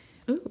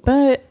 Ooh.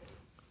 But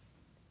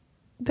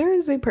there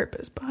is a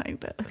purpose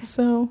behind it. Okay.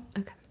 So,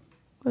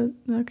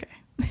 okay.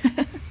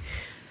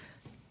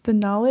 The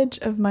knowledge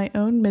of my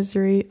own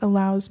misery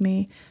allows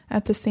me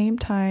at the same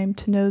time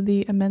to know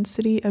the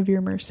immensity of your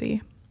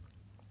mercy.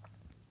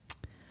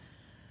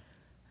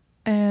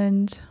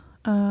 And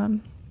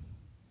I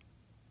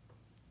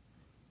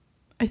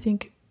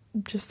think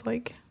just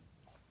like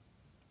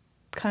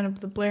kind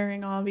of the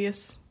blaring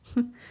obvious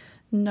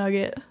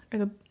nugget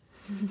or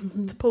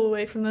to pull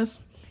away from this.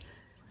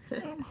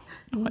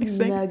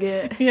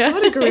 Nugget. Yeah.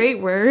 What a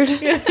great word.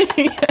 Yeah.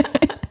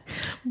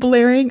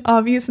 Blaring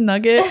obvious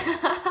nugget.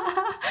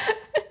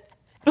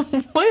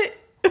 What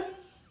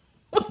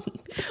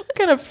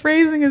kind of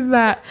phrasing is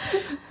that?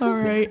 All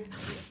right.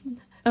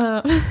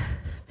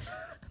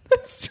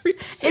 That's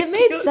ridiculous. It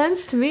made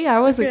sense to me. I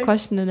wasn't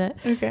questioning it.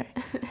 Okay.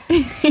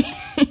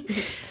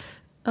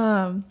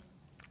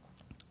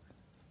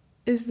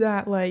 Is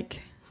that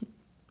like,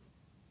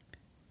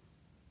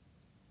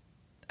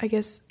 I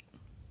guess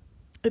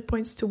it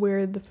points to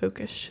where the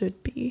focus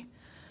should be.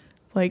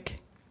 Like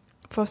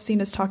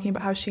Faustina's talking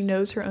about how she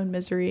knows her own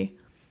misery.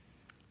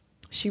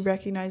 She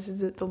recognizes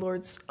that the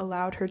Lord's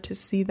allowed her to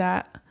see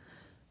that,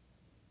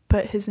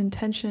 but his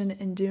intention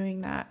in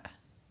doing that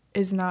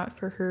is not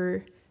for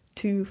her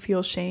to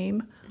feel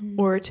shame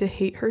or to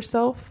hate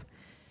herself.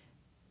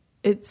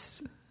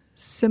 It's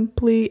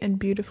simply and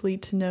beautifully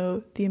to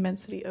know the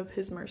immensity of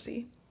his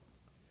mercy.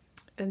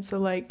 And so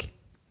like,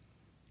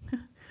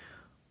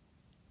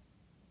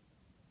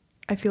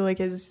 I feel like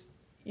as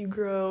you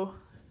grow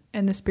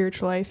in the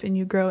spiritual life and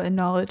you grow in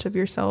knowledge of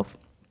yourself,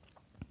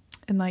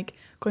 and like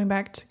going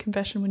back to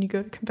confession, when you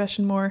go to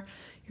confession more,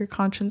 your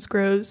conscience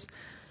grows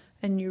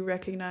and you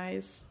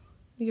recognize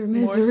your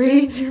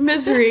misery, your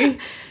misery,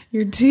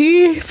 your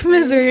deep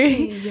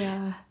misery.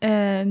 Yeah.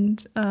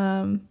 And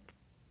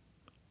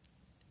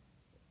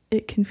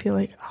it can feel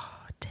like,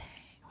 oh, dang,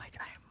 like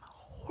I'm a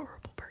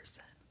horrible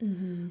person.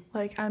 Mm-hmm.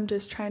 Like I'm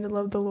just trying to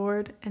love the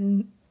Lord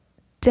and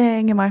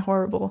dang, am I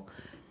horrible.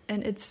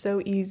 And it's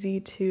so easy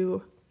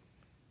to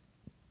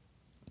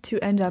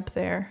end up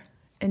there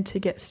and to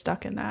get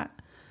stuck in that.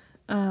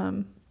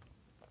 But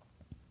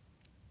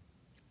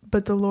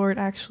the Lord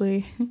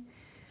actually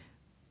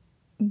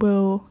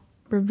will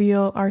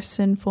reveal our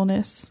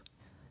sinfulness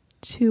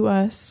to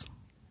us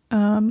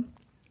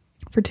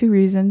for two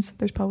reasons.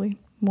 There's probably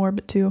more,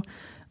 but two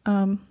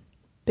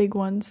big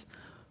ones.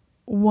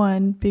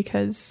 One,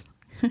 because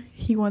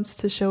he wants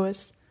to show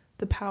us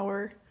the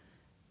power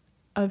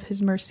of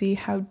his mercy,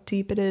 how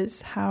deep it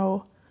is,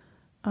 how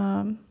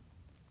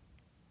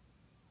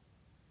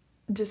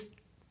just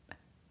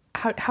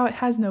how it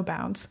has no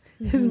bounds.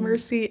 Mm-hmm. His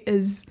mercy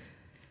is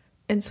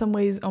in some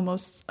ways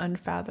almost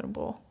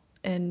unfathomable,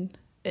 and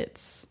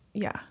it's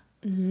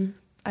mm-hmm.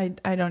 I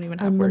don't even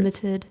have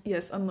unlimited words.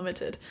 Yes,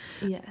 unlimited.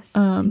 Yes,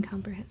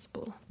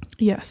 incomprehensible.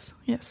 Yes.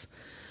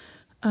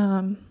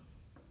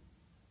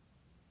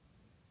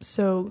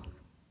 So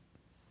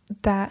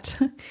that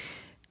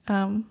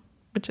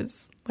which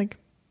is like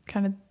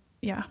kind of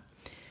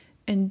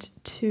and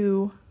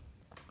two,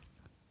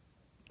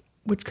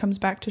 which comes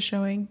back to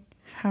showing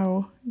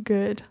how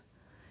good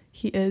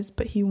he is,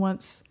 but he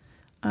wants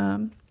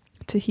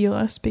to heal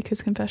us,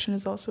 because confession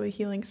is also a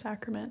healing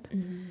sacrament.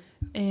 Mm-hmm.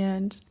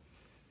 And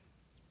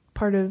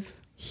part of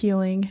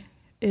healing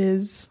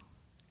is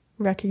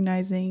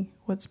recognizing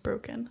what's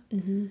broken.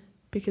 Mm-hmm.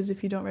 Because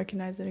if you don't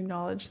recognize and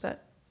acknowledge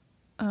that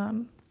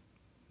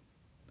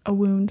a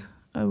wound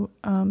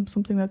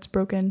something that's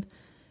broken,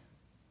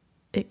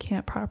 it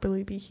can't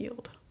properly be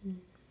healed.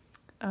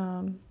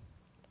 And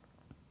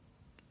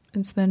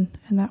so then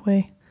in that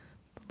way,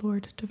 the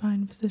Lord,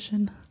 divine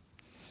physician,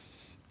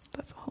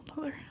 that's a whole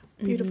nother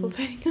beautiful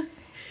thing.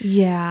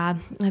 Yeah,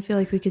 I feel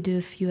like we could do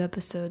a few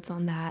episodes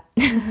on that.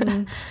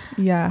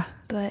 Yeah.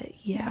 But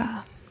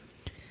yeah.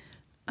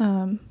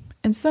 And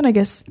so then I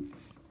guess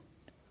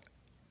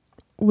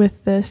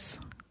with this,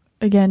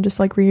 again, just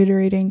like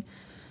reiterating,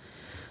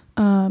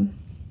 the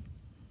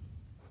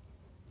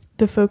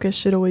focus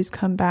should always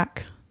come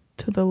back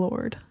to the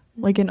Lord.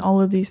 Like in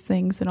all of these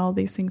things and all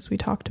these things we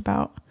talked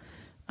about,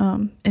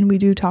 and we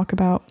do talk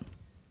about,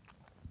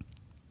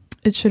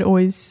 it should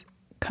always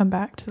come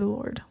back to the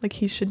Lord. Like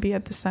he should be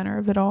at the center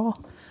of it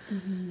all.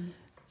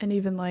 And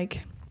even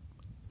like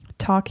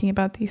talking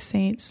about these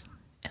saints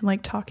and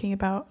like talking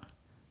about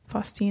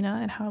Faustina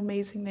and how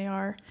amazing they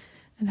are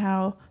and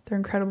how they're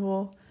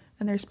incredible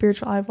and their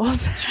spiritual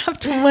eyeballs have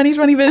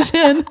 20/20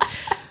 vision.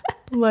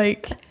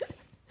 Like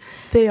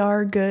they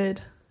are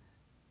good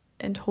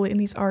and holy, and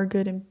these are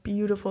good and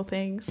beautiful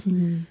things.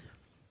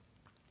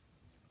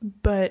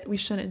 But we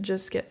shouldn't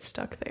just get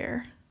stuck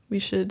there. We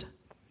should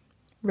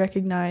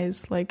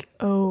recognize like,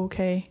 oh,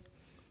 okay,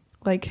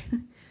 like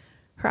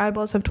her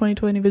eyeballs have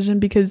 20/20 vision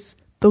because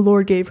the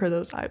Lord gave her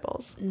those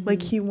eyeballs.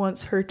 Like he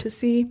wants her to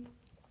see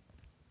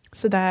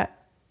so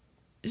that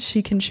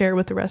she can share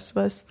with the rest of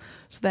us,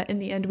 so that in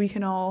the end we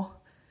can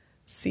all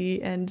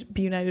see and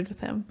be united with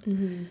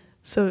him.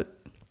 So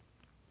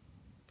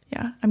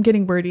yeah, I'm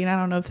getting wordy and I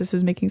don't know if this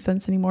is making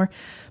sense anymore,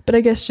 but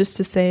I guess just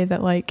to say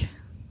that like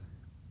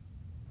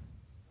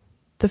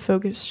the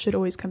focus should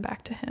always come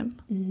back to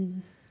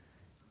him.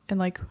 And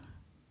like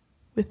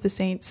with the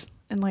saints,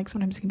 and like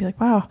sometimes you can be like,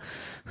 wow,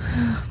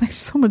 they're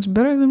so much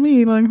better than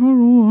me, like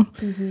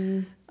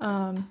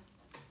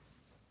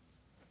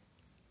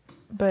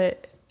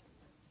but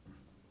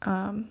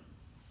dang,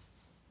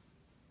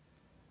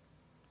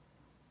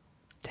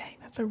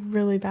 that's a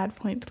really bad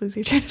point to lose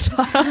your train of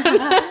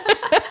thought.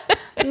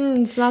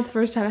 It's not the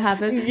first time it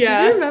happened.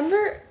 Yeah. Do you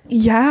remember?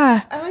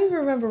 Yeah. I don't even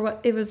remember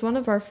what it was. One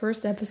of our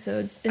first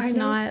episodes, if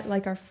not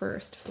like our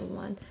first full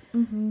one.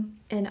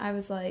 And I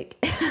was like,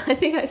 I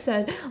think I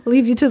said,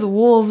 "Leave you to the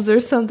wolves"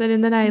 or something,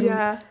 and then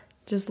I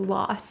just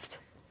lost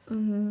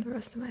the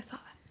rest of my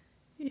thought.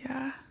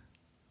 Yeah.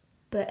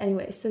 But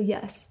anyway, so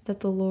yes,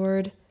 that the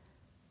Lord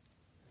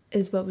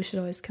is what we should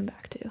always come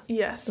back to.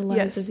 Yes. The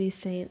lives of these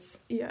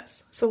saints.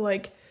 Yes. So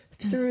like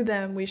through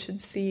them, we should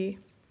see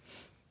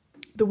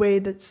the way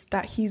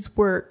that he's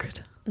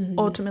worked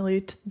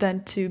ultimately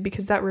then too,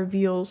 because that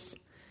reveals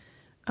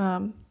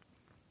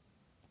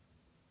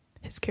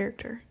his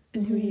character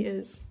and who he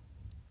is,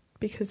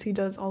 because he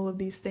does all of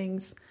these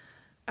things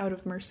out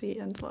of mercy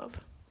and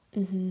love.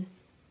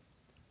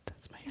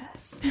 That's my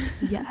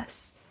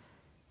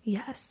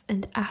yes,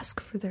 and ask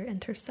for their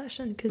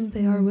intercession because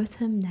they are with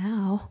him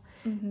now.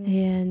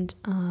 And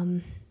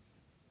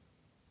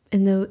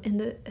in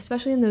the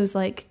especially in those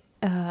like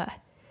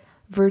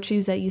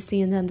virtues that you see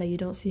in them that you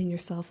don't see in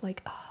yourself,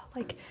 like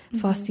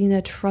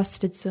Faustina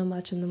trusted so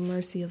much in the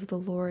mercy of the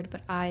Lord,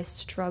 but I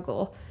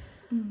struggle.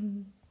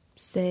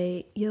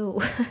 Say,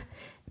 yo,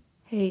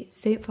 hey,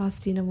 Saint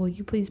Faustina, will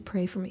you please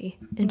pray for me,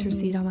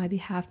 intercede on my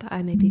behalf, that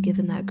I may be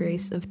given that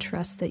grace of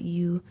trust that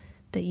you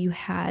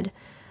had,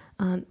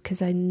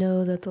 because I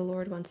know that the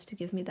Lord wants to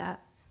give me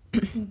that.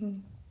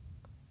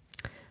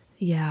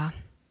 Yeah,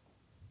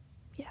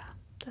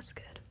 that's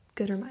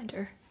good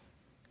reminder.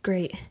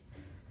 Great.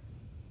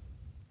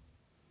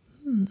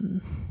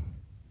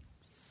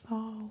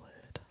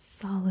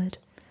 Solid.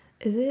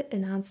 Is it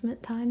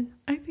announcement time?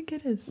 I think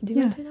it is. Do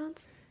you want to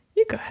announce?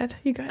 You go ahead.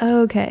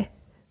 Okay.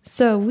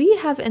 So we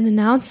have an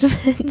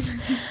announcement.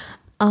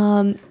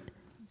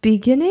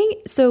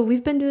 Beginning. So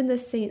we've been doing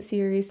this Saint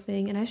series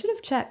thing, and I should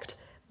have checked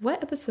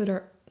what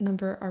episode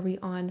number are we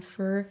on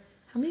for.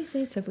 How many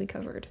saints have we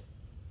covered?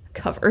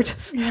 That's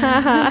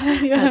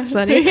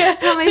funny.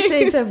 How many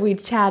saints have we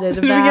chatted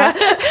about?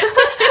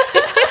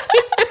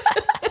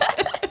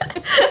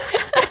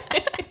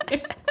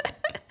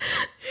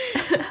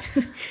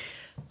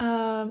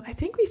 I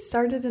think we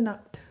started in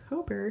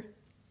October.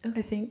 Okay.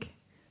 I think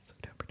it's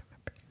October,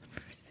 November.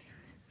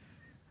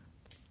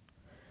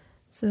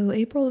 So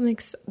April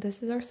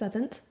this is our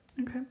 7th.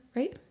 Okay.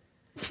 Right?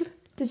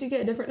 Did you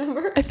get a different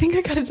number? I think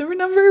I got a different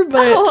number,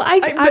 but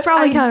I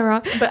probably counted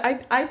wrong. But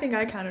I think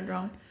I counted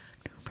wrong.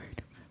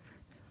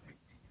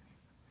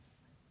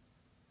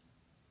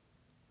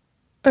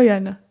 Oh yeah,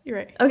 no, you're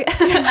right. Okay.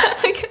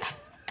 Okay.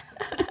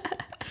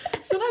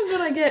 Sometimes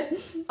when I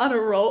get on a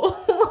roll,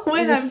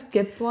 when I'm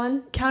skip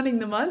one, counting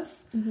the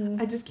months,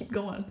 I just keep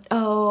going.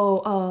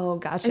 Oh,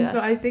 gotcha. And so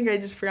I think I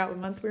just forgot what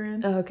month we're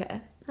in.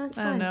 Okay, that's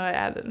fine. I don't know. I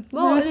added.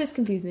 Well, it is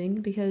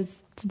confusing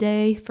because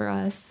today for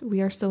us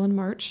we are still in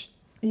March.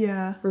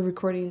 Yeah. We're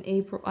recording in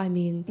April. I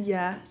mean.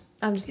 Yeah.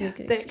 I'm just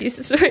making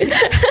excuses for it.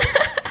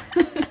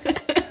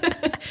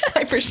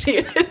 I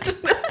appreciate it.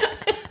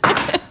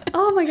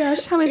 Oh my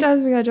gosh, how many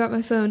times we gotta drop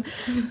my phone?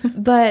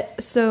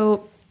 But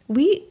so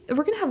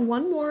we're gonna have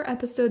one more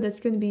episode that's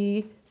gonna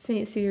be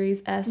Saint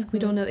series-esque. We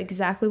don't know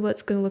exactly what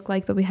it's gonna look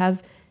like, but we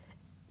have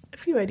A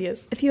few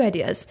ideas. a few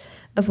ideas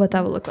of what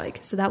that will look like.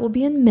 So that will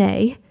be in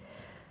May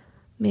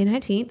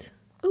 19th.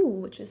 Ooh,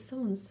 which is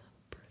someone's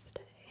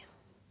birthday.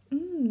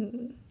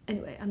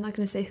 Anyway, I'm not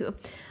gonna say who.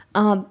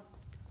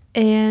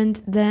 And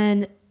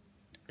then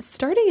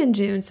starting in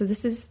June, so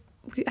this is,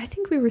 I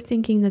think we were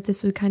thinking that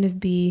this would kind of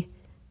be,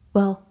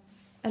 well,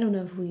 I don't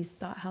know if we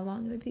thought how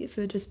long it would be, if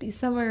it would just be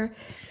summer.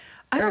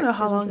 I don't know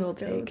how long it'll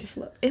it'll take.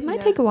 It might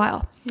Yeah. take a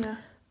while, Yeah.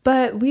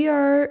 but we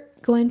are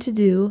going to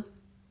do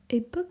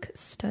a book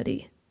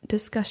study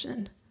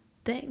discussion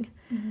thing.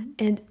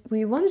 And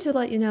we wanted to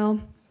let you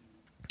know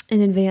in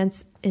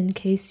advance in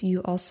case you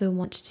also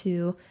want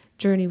to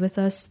journey with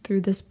us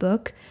through this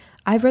book.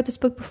 I've read this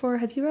book before.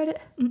 Have you read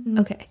it?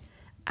 Okay.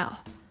 Ow.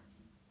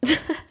 Do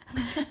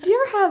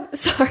you ever have,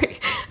 sorry,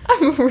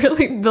 I'm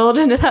really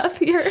building it up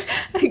here.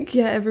 I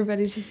get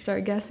everybody to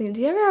start guessing.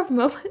 Do you ever have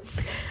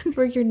moments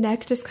where your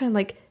neck just kind of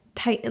like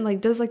tighten,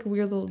 like does like a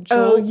weird little jolt?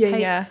 Oh, yeah,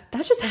 tight? yeah.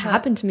 That just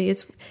happened to me.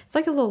 It's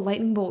like a little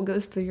lightning bolt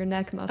goes through your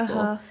neck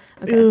muscle.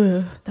 Okay.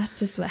 Ugh. That's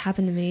just what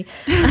happened to me.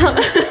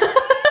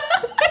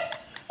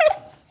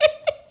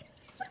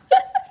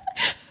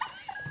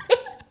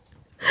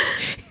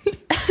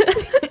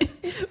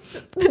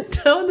 The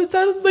tone that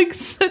sounded like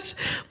such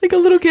like a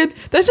little kid.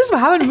 That's just what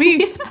happened to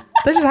me.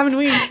 That just happened to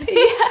me.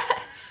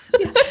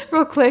 Yeah,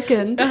 real quick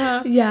and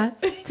yeah,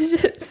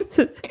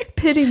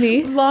 pity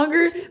me.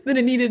 Longer than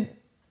it needed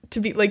to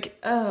be. Like,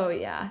 Oh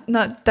yeah.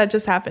 not that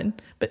just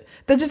happened, but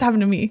that just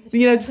happened to me.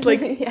 You know, just like,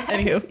 Yes,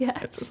 anywho.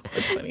 yes.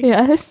 That's funny.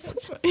 Yes.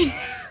 That's funny.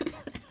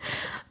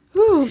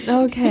 Ooh,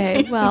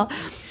 okay. Well,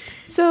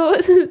 so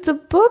the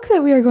book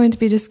that we are going to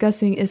be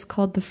discussing is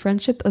called The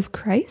Friendship of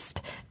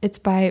Christ. It's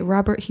by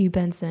Robert Hugh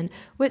Benson,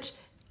 which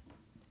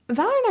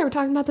Valerie and I were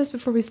talking about this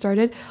before we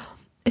started.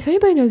 If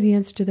anybody knows the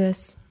answer to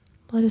this,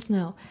 let us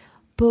know.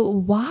 But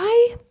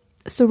why?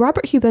 So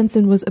Robert Hugh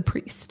Benson was a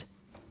priest.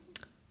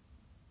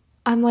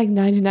 I'm like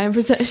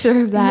 99%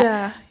 sure of that.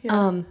 Yeah.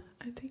 Yeah.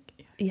 I think.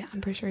 Yeah,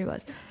 I'm pretty sure he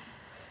was.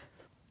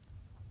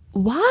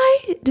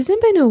 Why? Does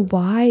anybody know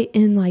why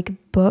in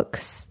like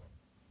books,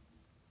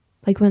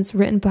 like when it's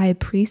written by a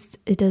priest,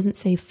 it doesn't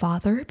say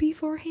father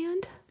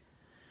beforehand?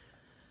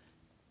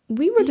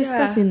 We were Yeah.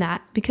 discussing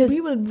that because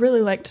We would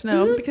really like to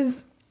know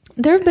because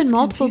there have been That's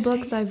multiple confusing.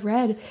 books I've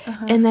read,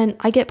 and then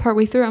I get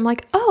partway through, I'm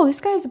like, oh, this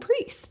guy's a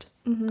priest.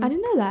 Mm-hmm. I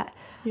didn't know that.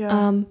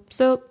 Yeah.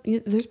 So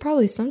there's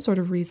probably some sort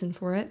of reason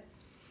for it,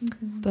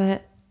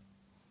 but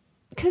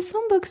because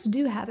some books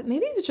do have it.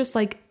 Maybe it's just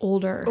like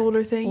older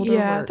thing. older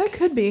Yeah, that works.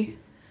 could be.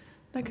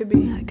 That could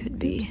be. That could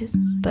be.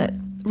 But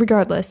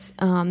regardless,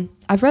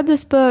 I've read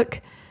this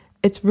book.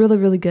 It's really,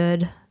 really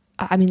good.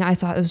 I mean, I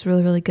thought it was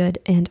really, really good.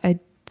 And I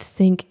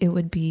think it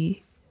would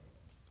be,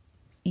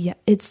 yeah,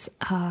 it's,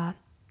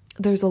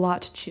 there's a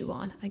lot to chew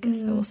on, I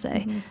guess I will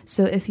say.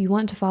 So if you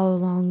want to follow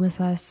along with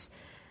us,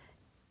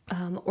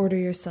 order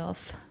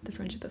yourself The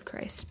Friendship of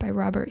Christ by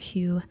Robert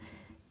Hugh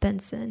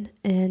Benson.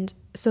 And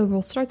so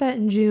we'll start that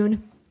in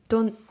June.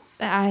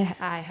 I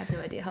have no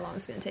idea how long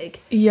it's going to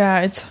take.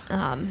 Yeah, it's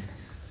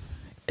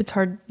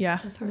hard. Yeah,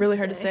 It's hard really to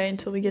hard to say. say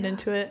until we get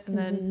into it, and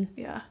then just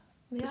Yeah.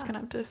 gonna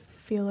have to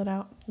feel it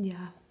out.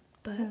 Yeah,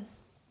 but Yeah.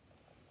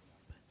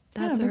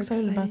 that's I'm our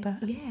excited about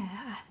exciting-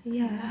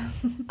 Yeah.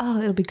 Oh,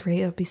 it'll be great.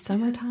 It'll be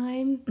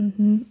summertime.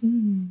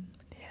 Mm-hmm.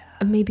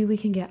 Maybe we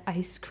can get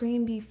ice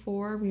cream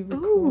before we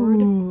record.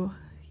 Ooh,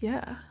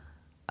 yeah,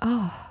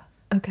 Oh,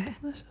 okay.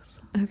 delicious.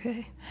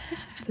 Okay.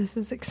 This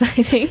is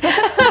exciting.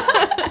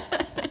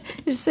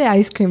 Just say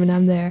ice cream and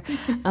I'm there.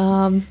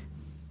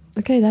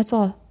 Okay, that's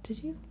all.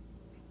 Did you?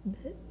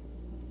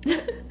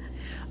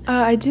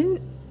 I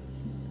didn't.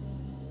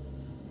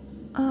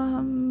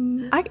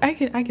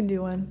 I can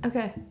do one.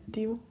 Okay.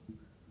 Do you?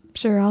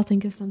 Sure, I'll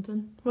think of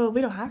something. Well,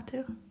 we don't have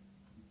to.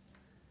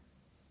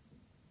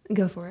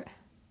 Go for it.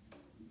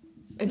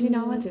 Or do you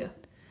not want to?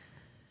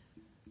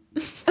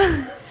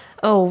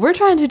 Oh, we're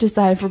trying to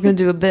decide if we're going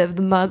to do a bit of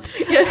the month.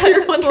 Yeah,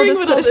 you're wondering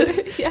Full what all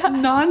disclosure. this Yeah.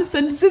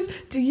 nonsense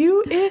is. Do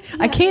you?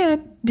 I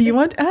can. Do you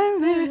want?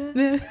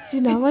 Do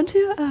you not want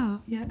to?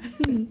 Oh. Yeah.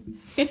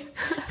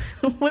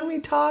 When we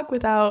talk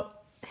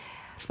without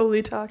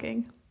fully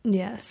talking.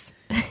 Yes.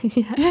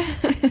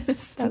 Yes.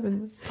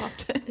 Seven's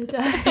popped in. It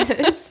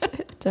does.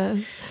 It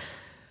does.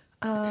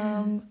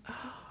 I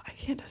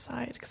can't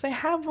decide because I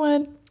have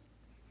one.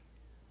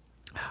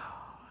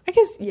 I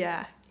guess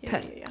yeah.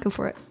 Okay, Yeah. go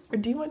for it. Or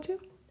do you want to?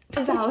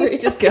 Valerie,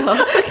 just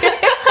go.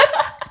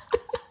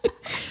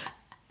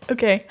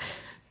 Okay.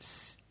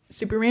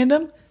 Super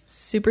random,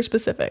 super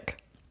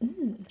specific.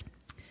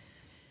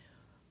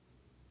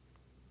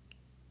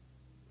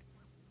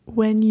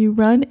 When you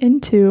run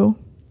into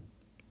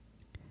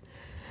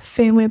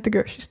family at the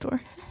grocery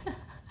store.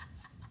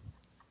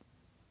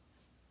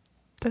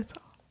 That's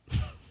all.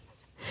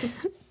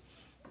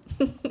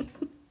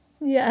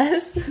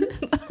 Yes.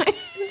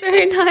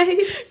 Very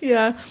nice.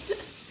 Yeah.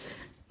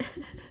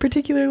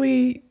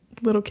 Particularly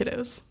little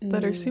kiddos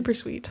that are super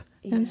sweet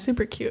and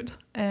super Yes. cute.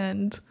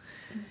 And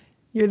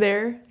you're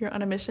there, you're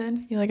on a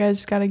mission. You're like, I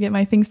just got to get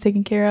my things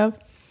taken care of.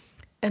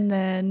 And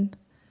then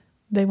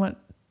they want,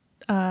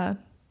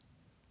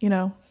 you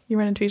know, you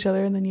run into each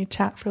other and then you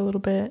chat for a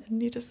little bit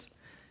and you just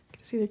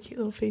get to see their cute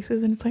little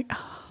faces. And it's like,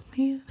 oh,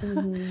 man.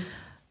 Mm-hmm.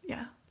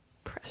 Yeah.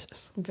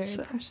 Precious. Very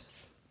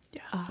precious.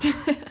 Yeah.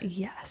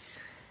 Yes.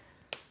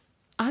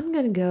 I'm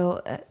going to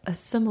go a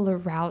similar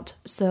route.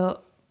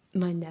 So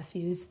my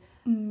nephews,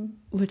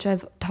 which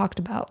I've talked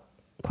about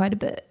quite a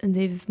bit, and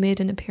they've made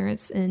an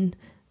appearance in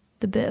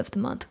the bit of the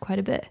month quite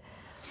a bit.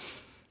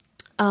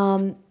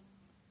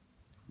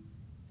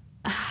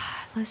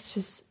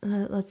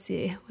 Let's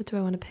see. What do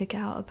I want to pick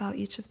out about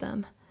each of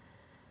them?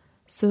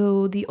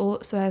 So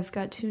I've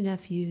got 2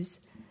 nephews.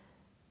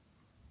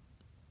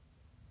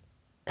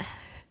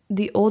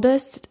 The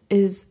oldest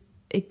is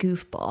a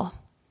goofball,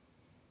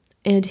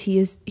 and he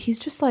is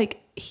just like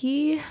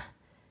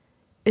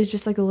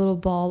a little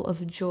ball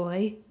of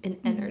joy and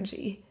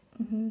energy,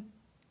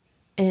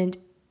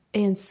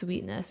 and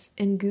sweetness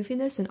and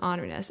goofiness and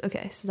honoriness.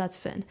 Okay, so that's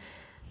Finn.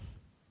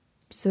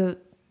 So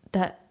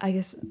that, I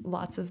guess,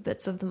 lots of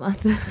bits of the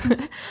month.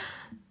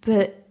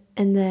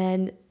 And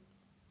then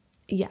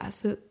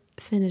so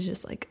Finn is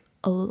just like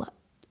a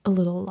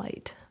little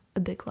light,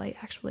 a big light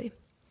actually.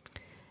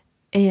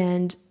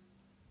 And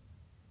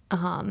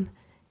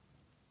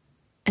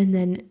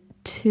then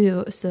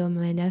 2, so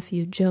my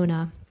nephew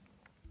Jonah,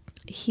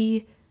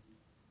 I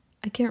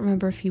can't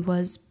remember if he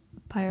was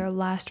by our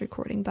last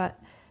recording, but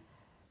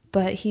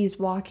he's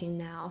walking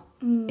now.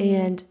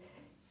 And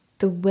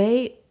the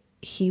way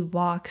he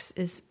walks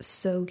is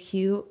so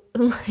cute.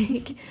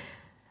 Like,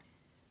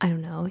 I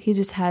don't know, he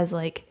just has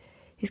like,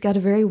 he's got a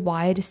very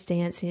wide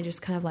stance and he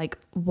just kind of like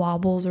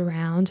wobbles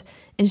around,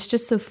 and it's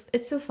just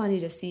it's so funny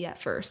to see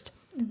at first.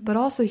 But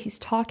also he's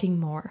talking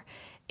more,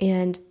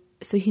 and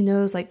so he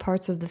knows like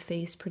parts of the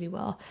face pretty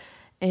well.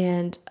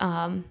 And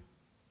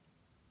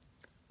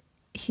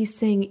he's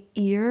saying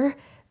ear,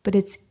 but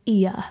it's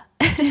Ia.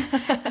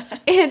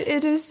 And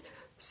it is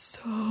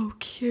so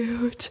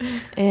cute.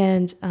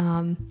 And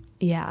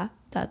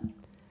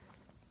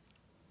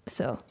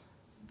so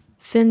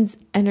Finn's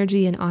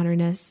energy and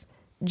honorness,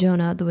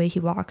 Jonah, the way he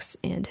walks,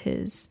 and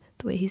the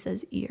way he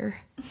says ear.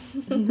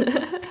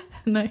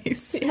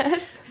 Nice.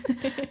 Yes.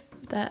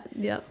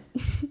 Yep.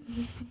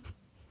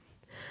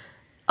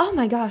 Oh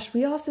my gosh,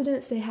 we also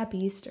didn't say Happy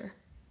Easter.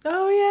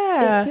 Oh,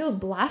 yeah. It feels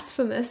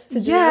blasphemous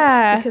to do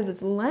it because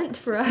it's Lent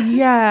for us.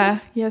 Yeah.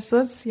 Yeah, so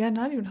that's,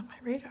 not even on my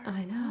radar.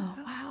 I know.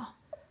 Wow.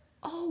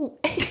 Oh.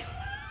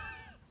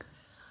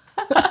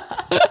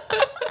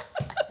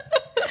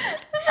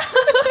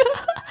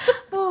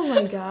 Oh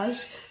my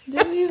gosh.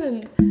 Did we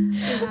even...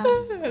 Yeah. I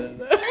don't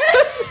know.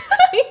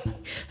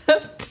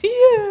 Up to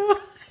you.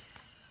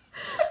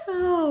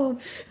 Oh.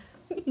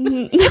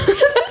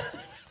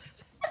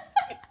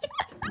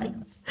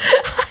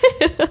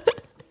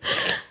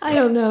 I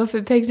don't know if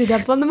it picked it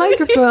up on the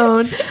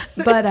microphone,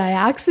 but I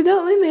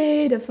accidentally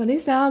made a funny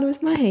sound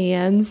with my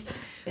hands,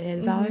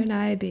 and Valerie and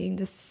I, being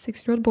the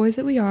 6-year-old boys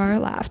that we are,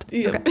 laughed.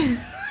 Yep. Okay.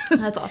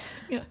 That's all.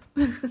 Yeah.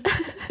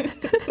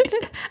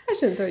 I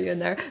shouldn't throw you in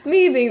there.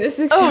 Me being the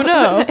 6-year-old. Oh,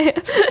 no.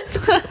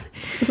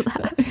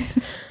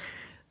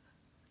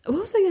 What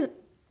was I gonna...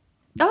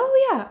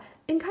 Oh, yeah.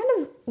 And kind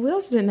of, we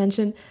also didn't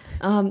mention,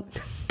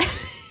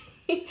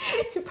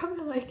 you're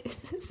probably like, is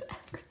this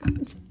ever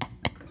going to end?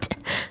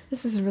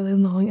 This is a really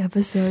long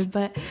episode,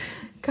 but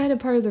kind of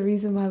part of the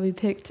reason why we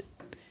picked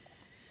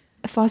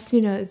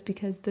Faustina is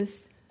because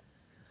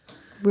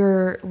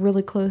we're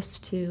really close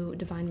to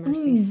Divine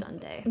Mercy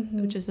Sunday,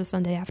 which is the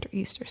Sunday after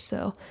Easter.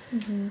 So,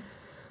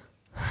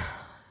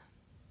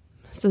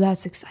 so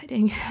that's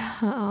exciting.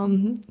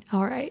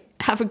 All right.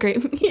 Have a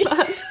great month.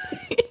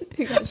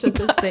 We gotta shut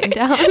this thing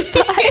down.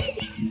 Bye.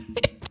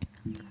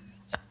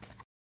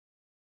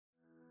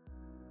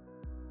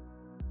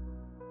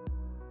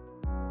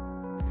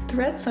 The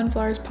Red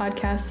Sunflowers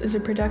podcast is a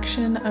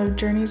production of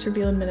Journeys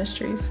Revealed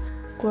Ministries.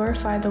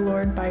 Glorify the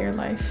Lord by your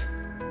life.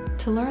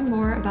 To learn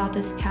more about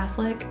this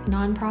Catholic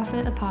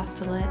nonprofit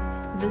apostolate,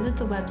 visit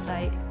the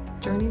website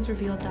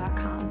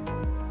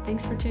journeysrevealed.com.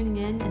 Thanks for tuning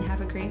in and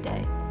have a great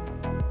day.